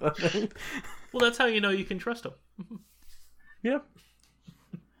before the thing. Well, that's how you know you can trust him. Yep.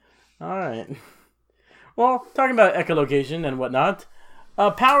 All right. Well, talking about echolocation and whatnot,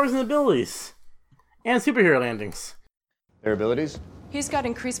 powers and abilities, and superhero landings. Their abilities? He's got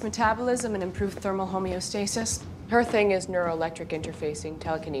increased metabolism and improved thermal homeostasis. Her thing is neuroelectric interfacing,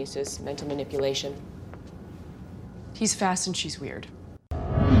 telekinesis, mental manipulation. He's fast and she's weird.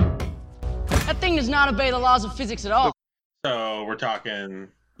 That thing does not obey the laws of physics at all. So we're talking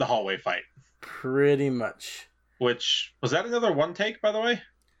the hallway fight. Pretty much. Which, was that another one take, by the way?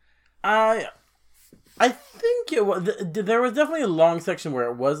 I think it was. There was definitely a long section where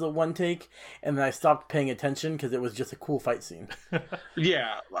it was a one take, and then I stopped paying attention because it was just a cool fight scene.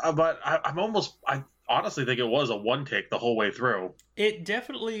 Yeah, but I honestly think it was a one take the whole way through. It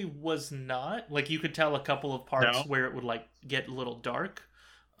definitely was not. Like, you could tell a couple of parts where it would, like, get a little dark.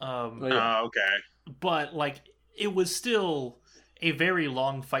 Okay. But, like, it was still a very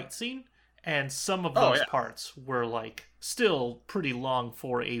long fight scene, and some of those parts were, like, still pretty long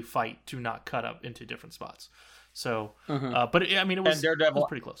for a fight to not cut up into different spots. So, but it was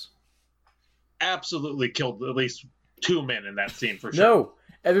pretty close. Absolutely killed at least 2 men in that scene for sure. No,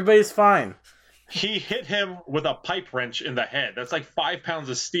 everybody's fine. He hit him with a pipe wrench in the head. That's like 5 pounds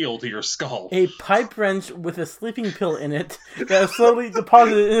of steel to your skull. A pipe wrench with a sleeping pill in it that slowly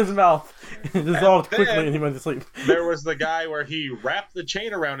deposited in his mouth and dissolved quickly and he went to sleep. There was the guy where he wrapped the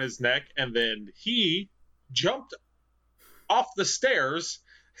chain around his neck and then he jumped off the stairs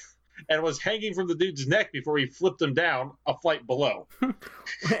and was hanging from the dude's neck before he flipped him down a flight below.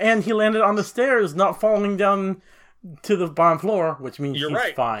 And he landed on the stairs, not falling down to the bottom floor, which means You're he's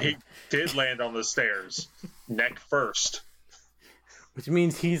right. fine. He did land on the stairs, neck first. Which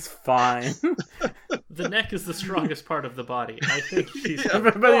means he's fine. The neck is the strongest part of the body. I think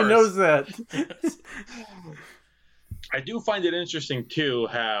everybody knows that. I do find it interesting, too,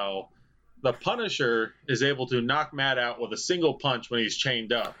 how the Punisher is able to knock Matt out with a single punch when he's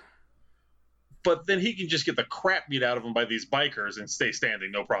chained up. But then he can just get the crap beat out of him by these bikers and stay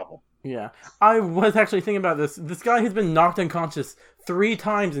standing, no problem. Yeah. I was actually thinking about this. This guy has been knocked unconscious 3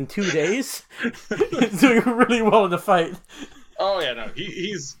 times in 2 days. He's doing really well in the fight. Oh, yeah, no.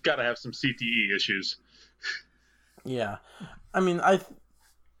 He's got to have some CTE issues. Yeah. I mean,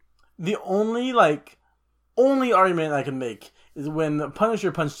 the only argument I can make is when the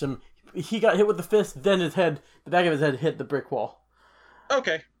Punisher punched him, he got hit with the fist, then the back of his head hit the brick wall.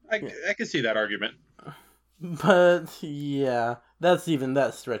 Okay. I can see that argument. But, yeah, that's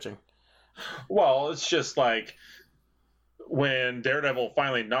stretching. Well, it's just like when Daredevil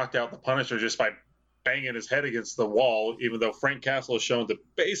finally knocked out the Punisher just by banging his head against the wall, even though Frank Castle is shown to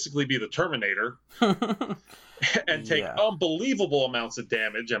basically be the Terminator and take unbelievable amounts of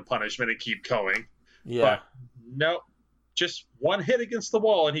damage and punishment and keep going. Yeah. But no, just one hit against the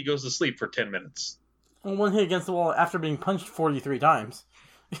wall and he goes to sleep for 10 minutes. Well, one hit against the wall after being punched 43 times.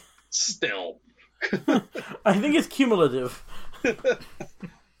 Still. I think it's cumulative.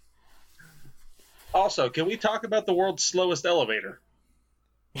 Also, can we talk about the world's slowest elevator?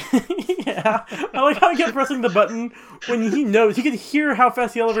 Yeah. I like how he kept pressing the button when he knows. He could hear how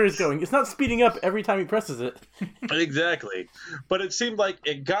fast the elevator is going. It's not speeding up every time he presses it. Exactly. But it seemed like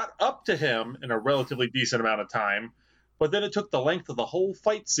it got up to him in a relatively decent amount of time, but then it took the length of the whole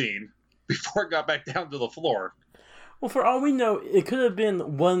fight scene before it got back down to the floor. Well, for all we know, it could have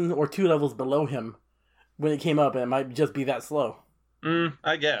been 1 or 2 levels below him when it came up, and it might just be that slow.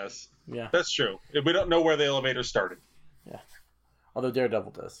 I guess. Yeah. That's true. We don't know where the elevator started. Yeah. Although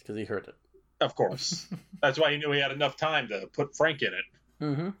Daredevil does, because he heard it. Of course. That's why he knew he had enough time to put Frank in it.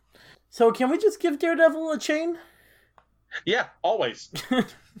 Mm-hmm. So can we just give Daredevil a chain? Yeah, always.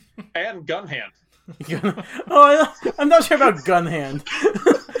 And gun hand. I'm not sure about gun hand.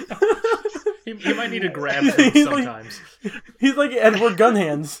 He might need to grab things sometimes. He's like Edward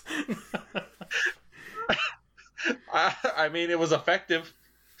Gunhands. I mean, it was effective.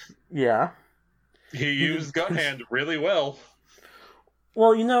 Yeah. He used gun hand really well.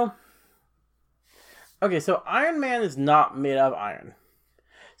 Well, okay, so Iron Man is not made out of iron.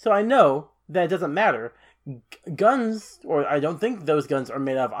 So I know that it doesn't matter. Guns, or I don't think those guns are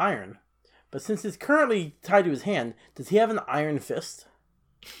made out of iron. But since it's currently tied to his hand, does he have an iron fist?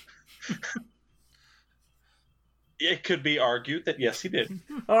 It could be argued that yes, he did.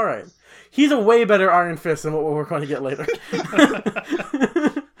 All right. He's a way better Iron Fist than what we're going to get later.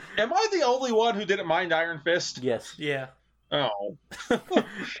 Am I the only one who didn't mind Iron Fist? Yes. Yeah. Oh.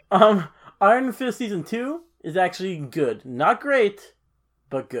 Iron Fist Season 2 is actually good. Not great,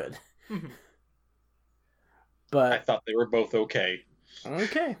 but good. But I thought they were both okay.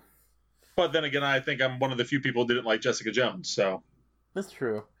 Okay. But then again, I think I'm one of the few people who didn't like Jessica Jones, so. That's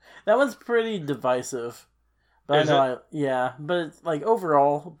true. That one's pretty divisive. But but it's like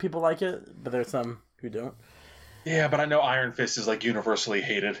overall people like it, but there's some who don't. Yeah, but I know Iron Fist is like universally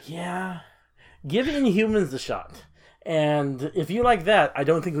hated. Yeah. Give Inhumans a shot. And if you like that, I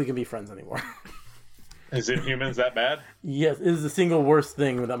don't think we can be friends anymore. Is Inhumans that bad? Yes, it is the single worst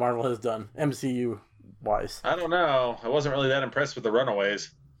thing that Marvel has done, MCU-wise. I don't know. I wasn't really that impressed with the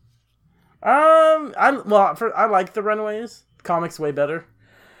Runaways. I like the Runaways. Comics way better.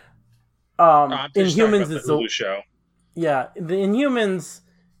 Inhumans is the Hulu show. Yeah, the Inhumans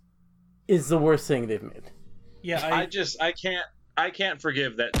is the worst thing they've made. Yeah, I can't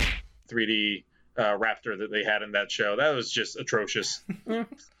forgive that 3D raptor that they had in that show. That was just atrocious.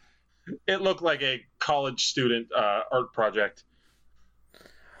 It looked like a college student art project.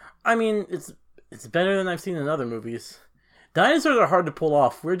 I mean, it's better than I've seen in other movies. Dinosaurs are hard to pull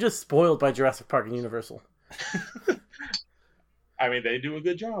off. We're just spoiled by Jurassic Park and Universal. I mean, they do a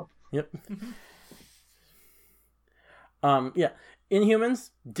good job. Yep. Yeah. Inhumans,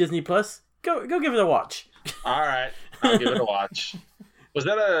 Disney Plus. Go give it a watch. All right, I'll give it a watch.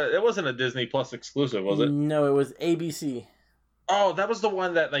 It wasn't a Disney Plus exclusive, was it? No, it was ABC. Oh, that was the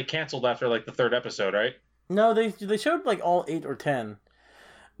one that they canceled after like the 3rd episode, right? No, they showed like all 8 or 10.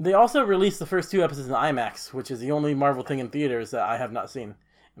 They also released the first 2 episodes in IMAX, which is the only Marvel thing in theaters that I have not seen.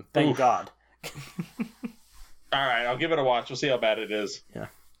 And thank God. All right, I'll give it a watch. We'll see how bad it is. Yeah,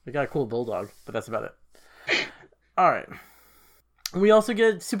 we got a cool bulldog, but that's about it. All right. We also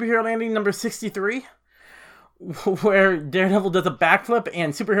get Superhero Landing number 63, where Daredevil does a backflip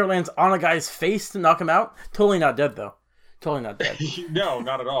and Superhero lands on a guy's face to knock him out. Totally not dead, though. Totally not dead. No,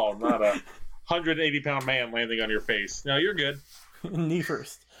 not at all. Not a 180-pound man landing on your face. No, you're good. Knee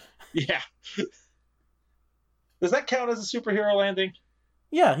first. Yeah. Does that count as a superhero landing?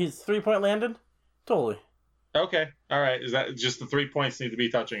 Yeah, he's 3-point landed. Totally. Okay. All right. Is that just the 3 points need to be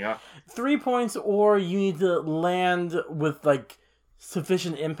touching, huh? 3 points, or you need to land with, like,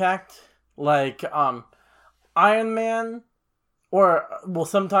 sufficient impact. Like, Iron Man, will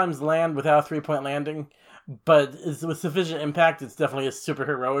sometimes land without a 3-point landing, but with sufficient impact, it's definitely a super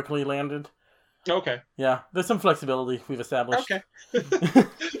heroically landed. Okay. Yeah, there's some flexibility we've established. Okay.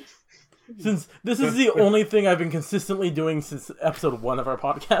 Since this is the only thing I've been consistently doing since episode 1 of our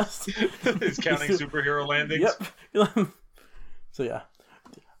podcast. Is counting superhero landings? Yep. So yeah.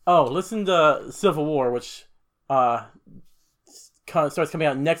 Oh, listen to Civil War, which starts coming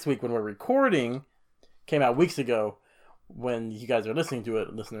out next week when we're recording. Came out weeks ago when you guys are listening to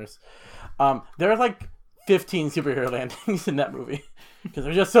it, listeners. There are like 15 superhero landings in that movie because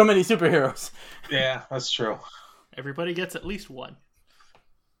there's just so many superheroes. Yeah, that's true. Everybody gets at least one.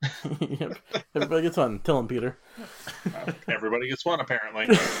 Yep. Everybody gets one. Tell them, Peter. Everybody gets one, apparently.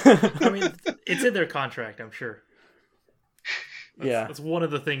 I mean, it's in their contract, I'm sure. That's one of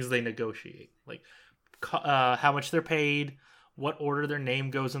the things they negotiate. Like, how much they're paid, what order their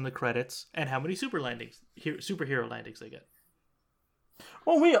name goes in the credits, and how many superhero landings they get.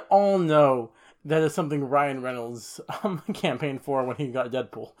 Well, we all know that is something Ryan Reynolds campaigned for when he got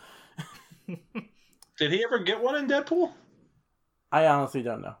Deadpool. Did he ever get one in Deadpool? I honestly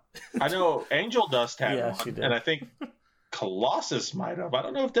don't know. I know Angel Dust had Yeah, one, she did. and I think Colossus might have. I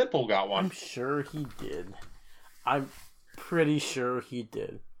don't know if Deadpool got one. I'm sure he did. I'm pretty sure he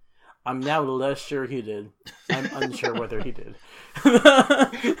did. I'm now less sure he did. I'm unsure whether he did.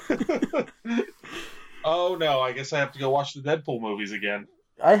 Oh no, I guess I have to go watch the Deadpool movies again.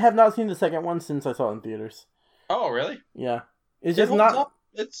 I have not seen the second one since I saw it in theaters. Oh, really? Yeah. It's It just holds not... up.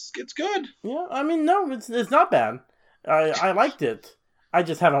 It's good. Yeah, I mean, no, it's not bad. I liked it. I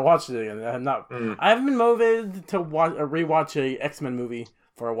just haven't watched it again. I haven't been motivated to rewatch a X-Men movie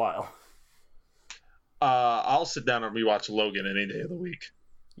for a while. I'll sit down and rewatch Logan any day of the week.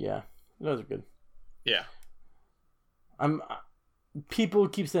 Yeah, those are good. Yeah. People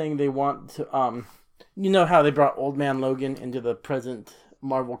keep saying they want to. You know how they brought Old Man Logan into the present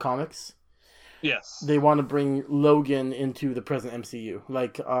Marvel Comics? Yes. They want to bring Logan into the present MCU,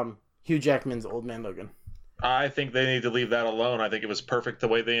 like Hugh Jackman's Old Man Logan. I think they need to leave that alone. I think it was perfect the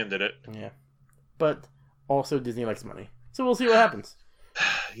way they ended it. Yeah. But also Disney likes money. So we'll see what happens.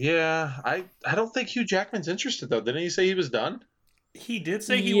 Yeah. I don't think Hugh Jackman's interested, though. Didn't he say he was done? He did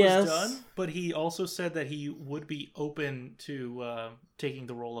say he was done, but he also said that he would be open to taking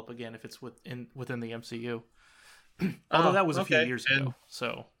the role up again if it's within the MCU. Although that was a few years ago.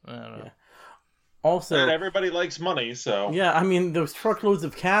 So, I don't know. Yeah. Also, and everybody likes money, so yeah. I mean, those truckloads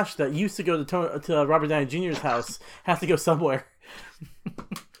of cash that used to go to Robert Downey Jr.'s house has to go somewhere.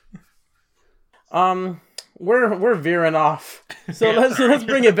 We're veering off, so let's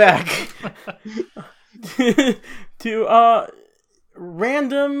bring it back to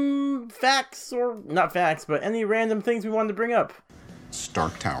random facts, or not facts, but any random things we wanted to bring up.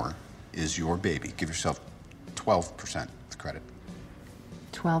 Stark Tower is your baby. Give yourself 12% of the credit.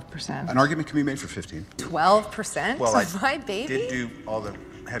 12%. An argument can be made for 15. 12%? Well, I My baby? did do all the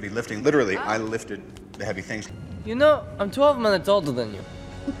heavy lifting. Literally, I lifted the heavy things. You know, I'm 12 minutes older than you.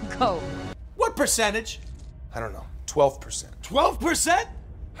 Go. What percentage? I don't know. 12%. 12%?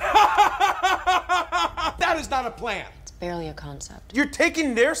 That is not a plan. It's barely a concept. You're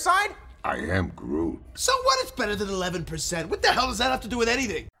taking their side? I am Groot. So what? It's better than 11%. What the hell does that have to do with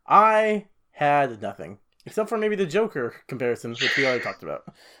anything? I had nothing. Except for maybe the Joker comparison, which we already talked about.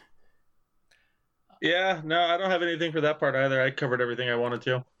 Yeah, no, I don't have anything for that part either. I covered everything I wanted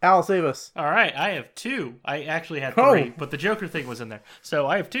to. Al, save us. All right, I have 2. I actually had 3, but the Joker thing was in there. So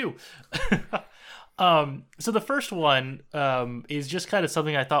I have 2. So the first one is just kind of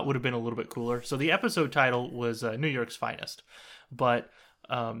something I thought would have been a little bit cooler. So the episode title was New York's Finest. But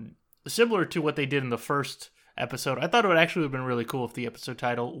similar to what they did in the first episode, I thought it would actually have been really cool if the episode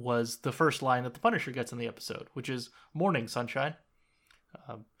title was the first line that the Punisher gets in the episode, which is Morning Sunshine.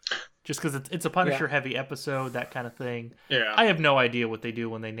 Just because it's a Punisher-heavy episode, that kind of thing. Yeah. I have no idea what they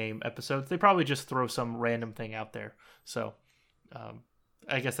do when they name episodes. They probably just throw some random thing out there. So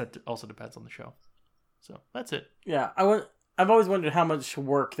I guess that also depends on the show. So that's it. Yeah, I've always wondered how much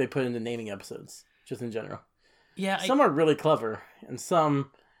work they put into naming episodes, just in general. Yeah, some are really clever, and some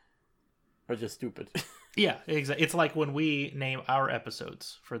are just stupid. Yeah, exactly. It's like when we name our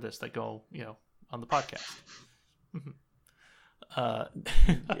episodes for this that go, on the podcast.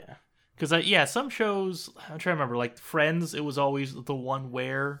 Yeah. Because, some shows, I'm trying to remember, like Friends, it was always the one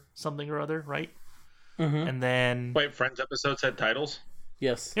where something or other, right? Mm-hmm. And then... Wait, Friends episodes had titles?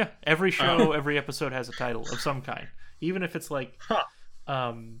 Yes. Yeah, every show, every episode has a title of some kind. Even if it's like...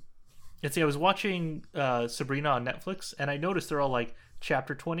 I was watching Sabrina on Netflix, and I noticed they're all like,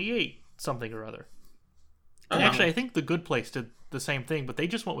 Chapter 28, something or other. And actually, I think The Good Place did the same thing, but they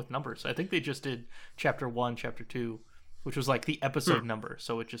just went with numbers. I think they just did Chapter 1, Chapter 2, which was like the episode number,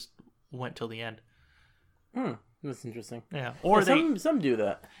 so it just went till the end. That's interesting. Yeah, or some do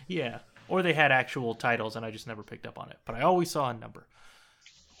that. Yeah, or they had actual titles, and I just never picked up on it. But I always saw a number.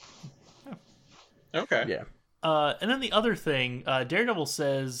 Okay. Yeah. And then the other thing, Daredevil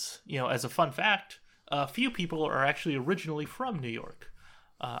says, as a fun fact, few people are actually originally from New York.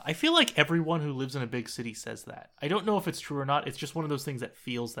 I feel like everyone who lives in a big city says that. I don't know if it's true or not. It's just one of those things that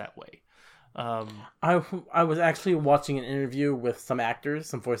feels that way. I was actually watching an interview with some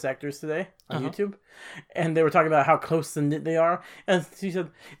voice actors today on YouTube, and they were talking about how close knit they are. And she said,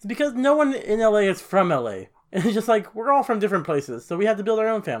 it's because no one in LA is from LA. And it's just like, we're all from different places, so we have to build our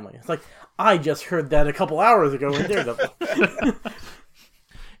own family. It's like, I just heard that a couple hours ago in Daredevil.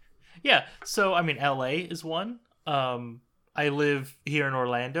 Yeah, so, I mean, LA is one. I live here in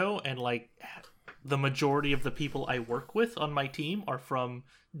Orlando, and, like, the majority of the people I work with on my team are from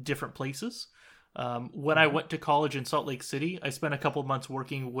different places. When I went to college in Salt Lake City, I spent a couple of months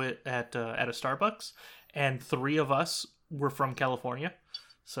working at a Starbucks, and 3 of us were from California.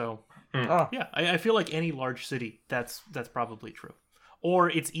 So, yeah, I feel like any large city, that's probably true. Or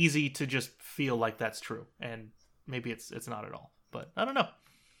it's easy to just feel like that's true, and maybe it's not at all. But I don't know.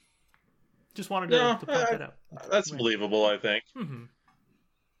 Just wanted to point that out. That's believable, I think. Mm-hmm.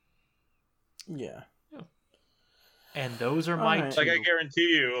 Yeah. And those are my two. Like, I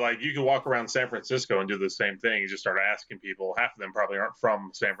guarantee you, like, you can walk around San Francisco and do the same thing. You just start asking people. Half of them probably aren't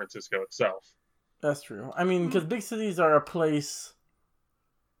from San Francisco itself. That's true. I mean, because big cities are a place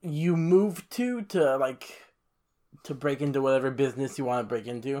you move to break into whatever business you want to break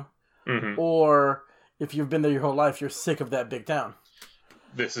into. Mm-hmm. Or if you've been there your whole life, you're sick of that big town.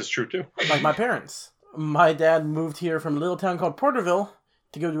 This is true, too. Like my parents. My dad moved here from a little town called Porterville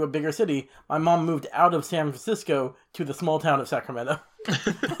to go to a bigger city. My mom moved out of San Francisco to the small town of Sacramento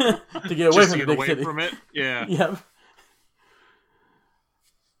to get away from the big city. From it? Yeah. Yep.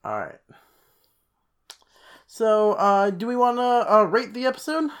 All right. So, do we want to rate the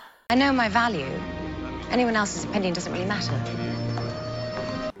episode? I know my value. Anyone else's opinion doesn't really matter.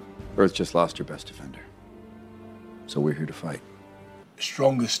 Earth just lost her best defender. So we're here to fight.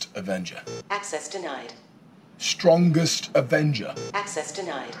 Strongest Avenger. Access denied. Strongest Avenger. Access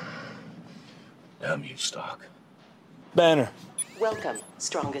denied. Damn you, Stark. Banner. Welcome,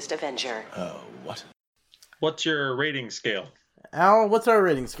 Strongest Avenger. What? What's your rating scale? Al, what's our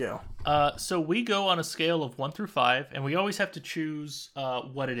rating scale? So we go on a scale of 1 through 5, and we always have to choose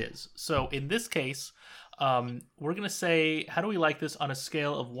what it is. So in this case, we're going to say, how do we like this on a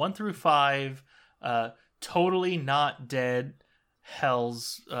scale of 1 through 5, totally not dead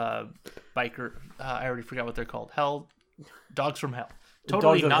Hell's biker. I already forgot what they're called. Dogs from Hell.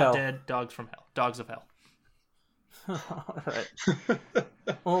 Totally not hell. Dead Dogs from Hell. Dogs of Hell. All right.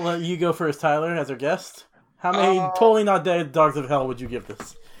 We'll let you go first, Tyler, as our guest. How many totally not dead dogs of hell would you give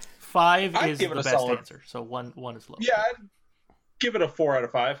this? 5 I'd is give the it a best solid- answer, so one is low. Yeah, I'd give it a 4 out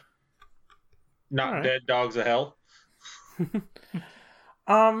of 5. Not All right. dead dogs of hell.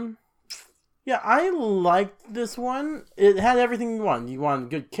 Yeah, I liked this one. It had everything you want. You want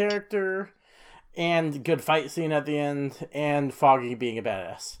good character, and good fight scene at the end, and Foggy being a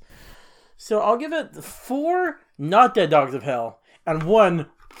badass. So I'll give it 4 not dead dogs of hell, and 1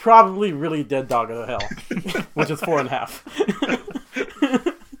 probably really dead dog of hell, which is 4.5.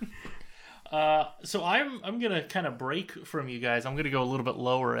 So I'm gonna kind of break from you guys. I'm gonna go a little bit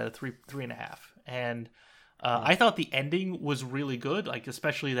lower at a 3.5, and I thought the ending was really good, like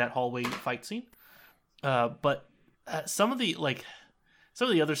especially that hallway fight scene. But some of the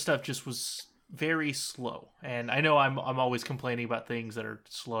other stuff just was very slow, and I know I'm always complaining about things that are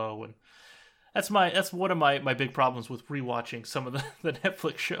slow, and that's one of my big problems with rewatching some of the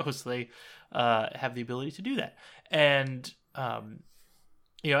Netflix shows. They have the ability to do that, and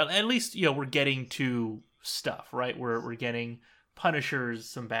at least we're getting to stuff, right? We're getting Punisher's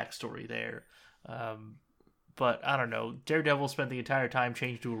some backstory there. But I don't know. Daredevil spent the entire time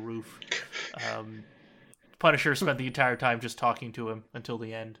chained to a roof. Punisher spent the entire time just talking to him until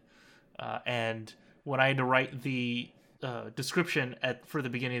the end. And when I had to write the description for the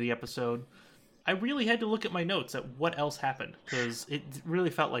beginning of the episode, I really had to look at my notes at what else happened, because it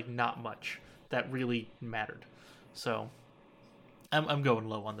really felt like not much that really mattered. So I'm going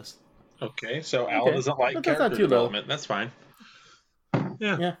low on this. Okay, so Al doesn't like But that's not character too low. development. That's fine.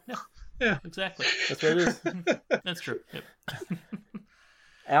 Yeah. Yeah, exactly. That's what it is. That's true. Yep.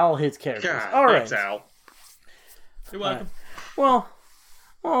 Al hates characters. God, All right. thanks, Al. You're welcome.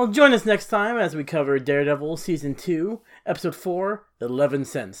 Well, join us next time as we cover Daredevil Season 2, Episode 4, 11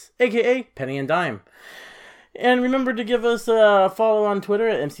 Cents, a.k.a. Penny and Dime. And remember to give us a follow on Twitter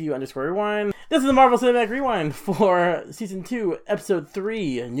at MCU_Rewind. This is the Marvel Cinematic Rewind for Season 2, Episode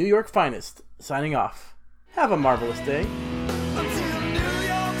 3, New York Finest. Signing off. Have a marvelous day.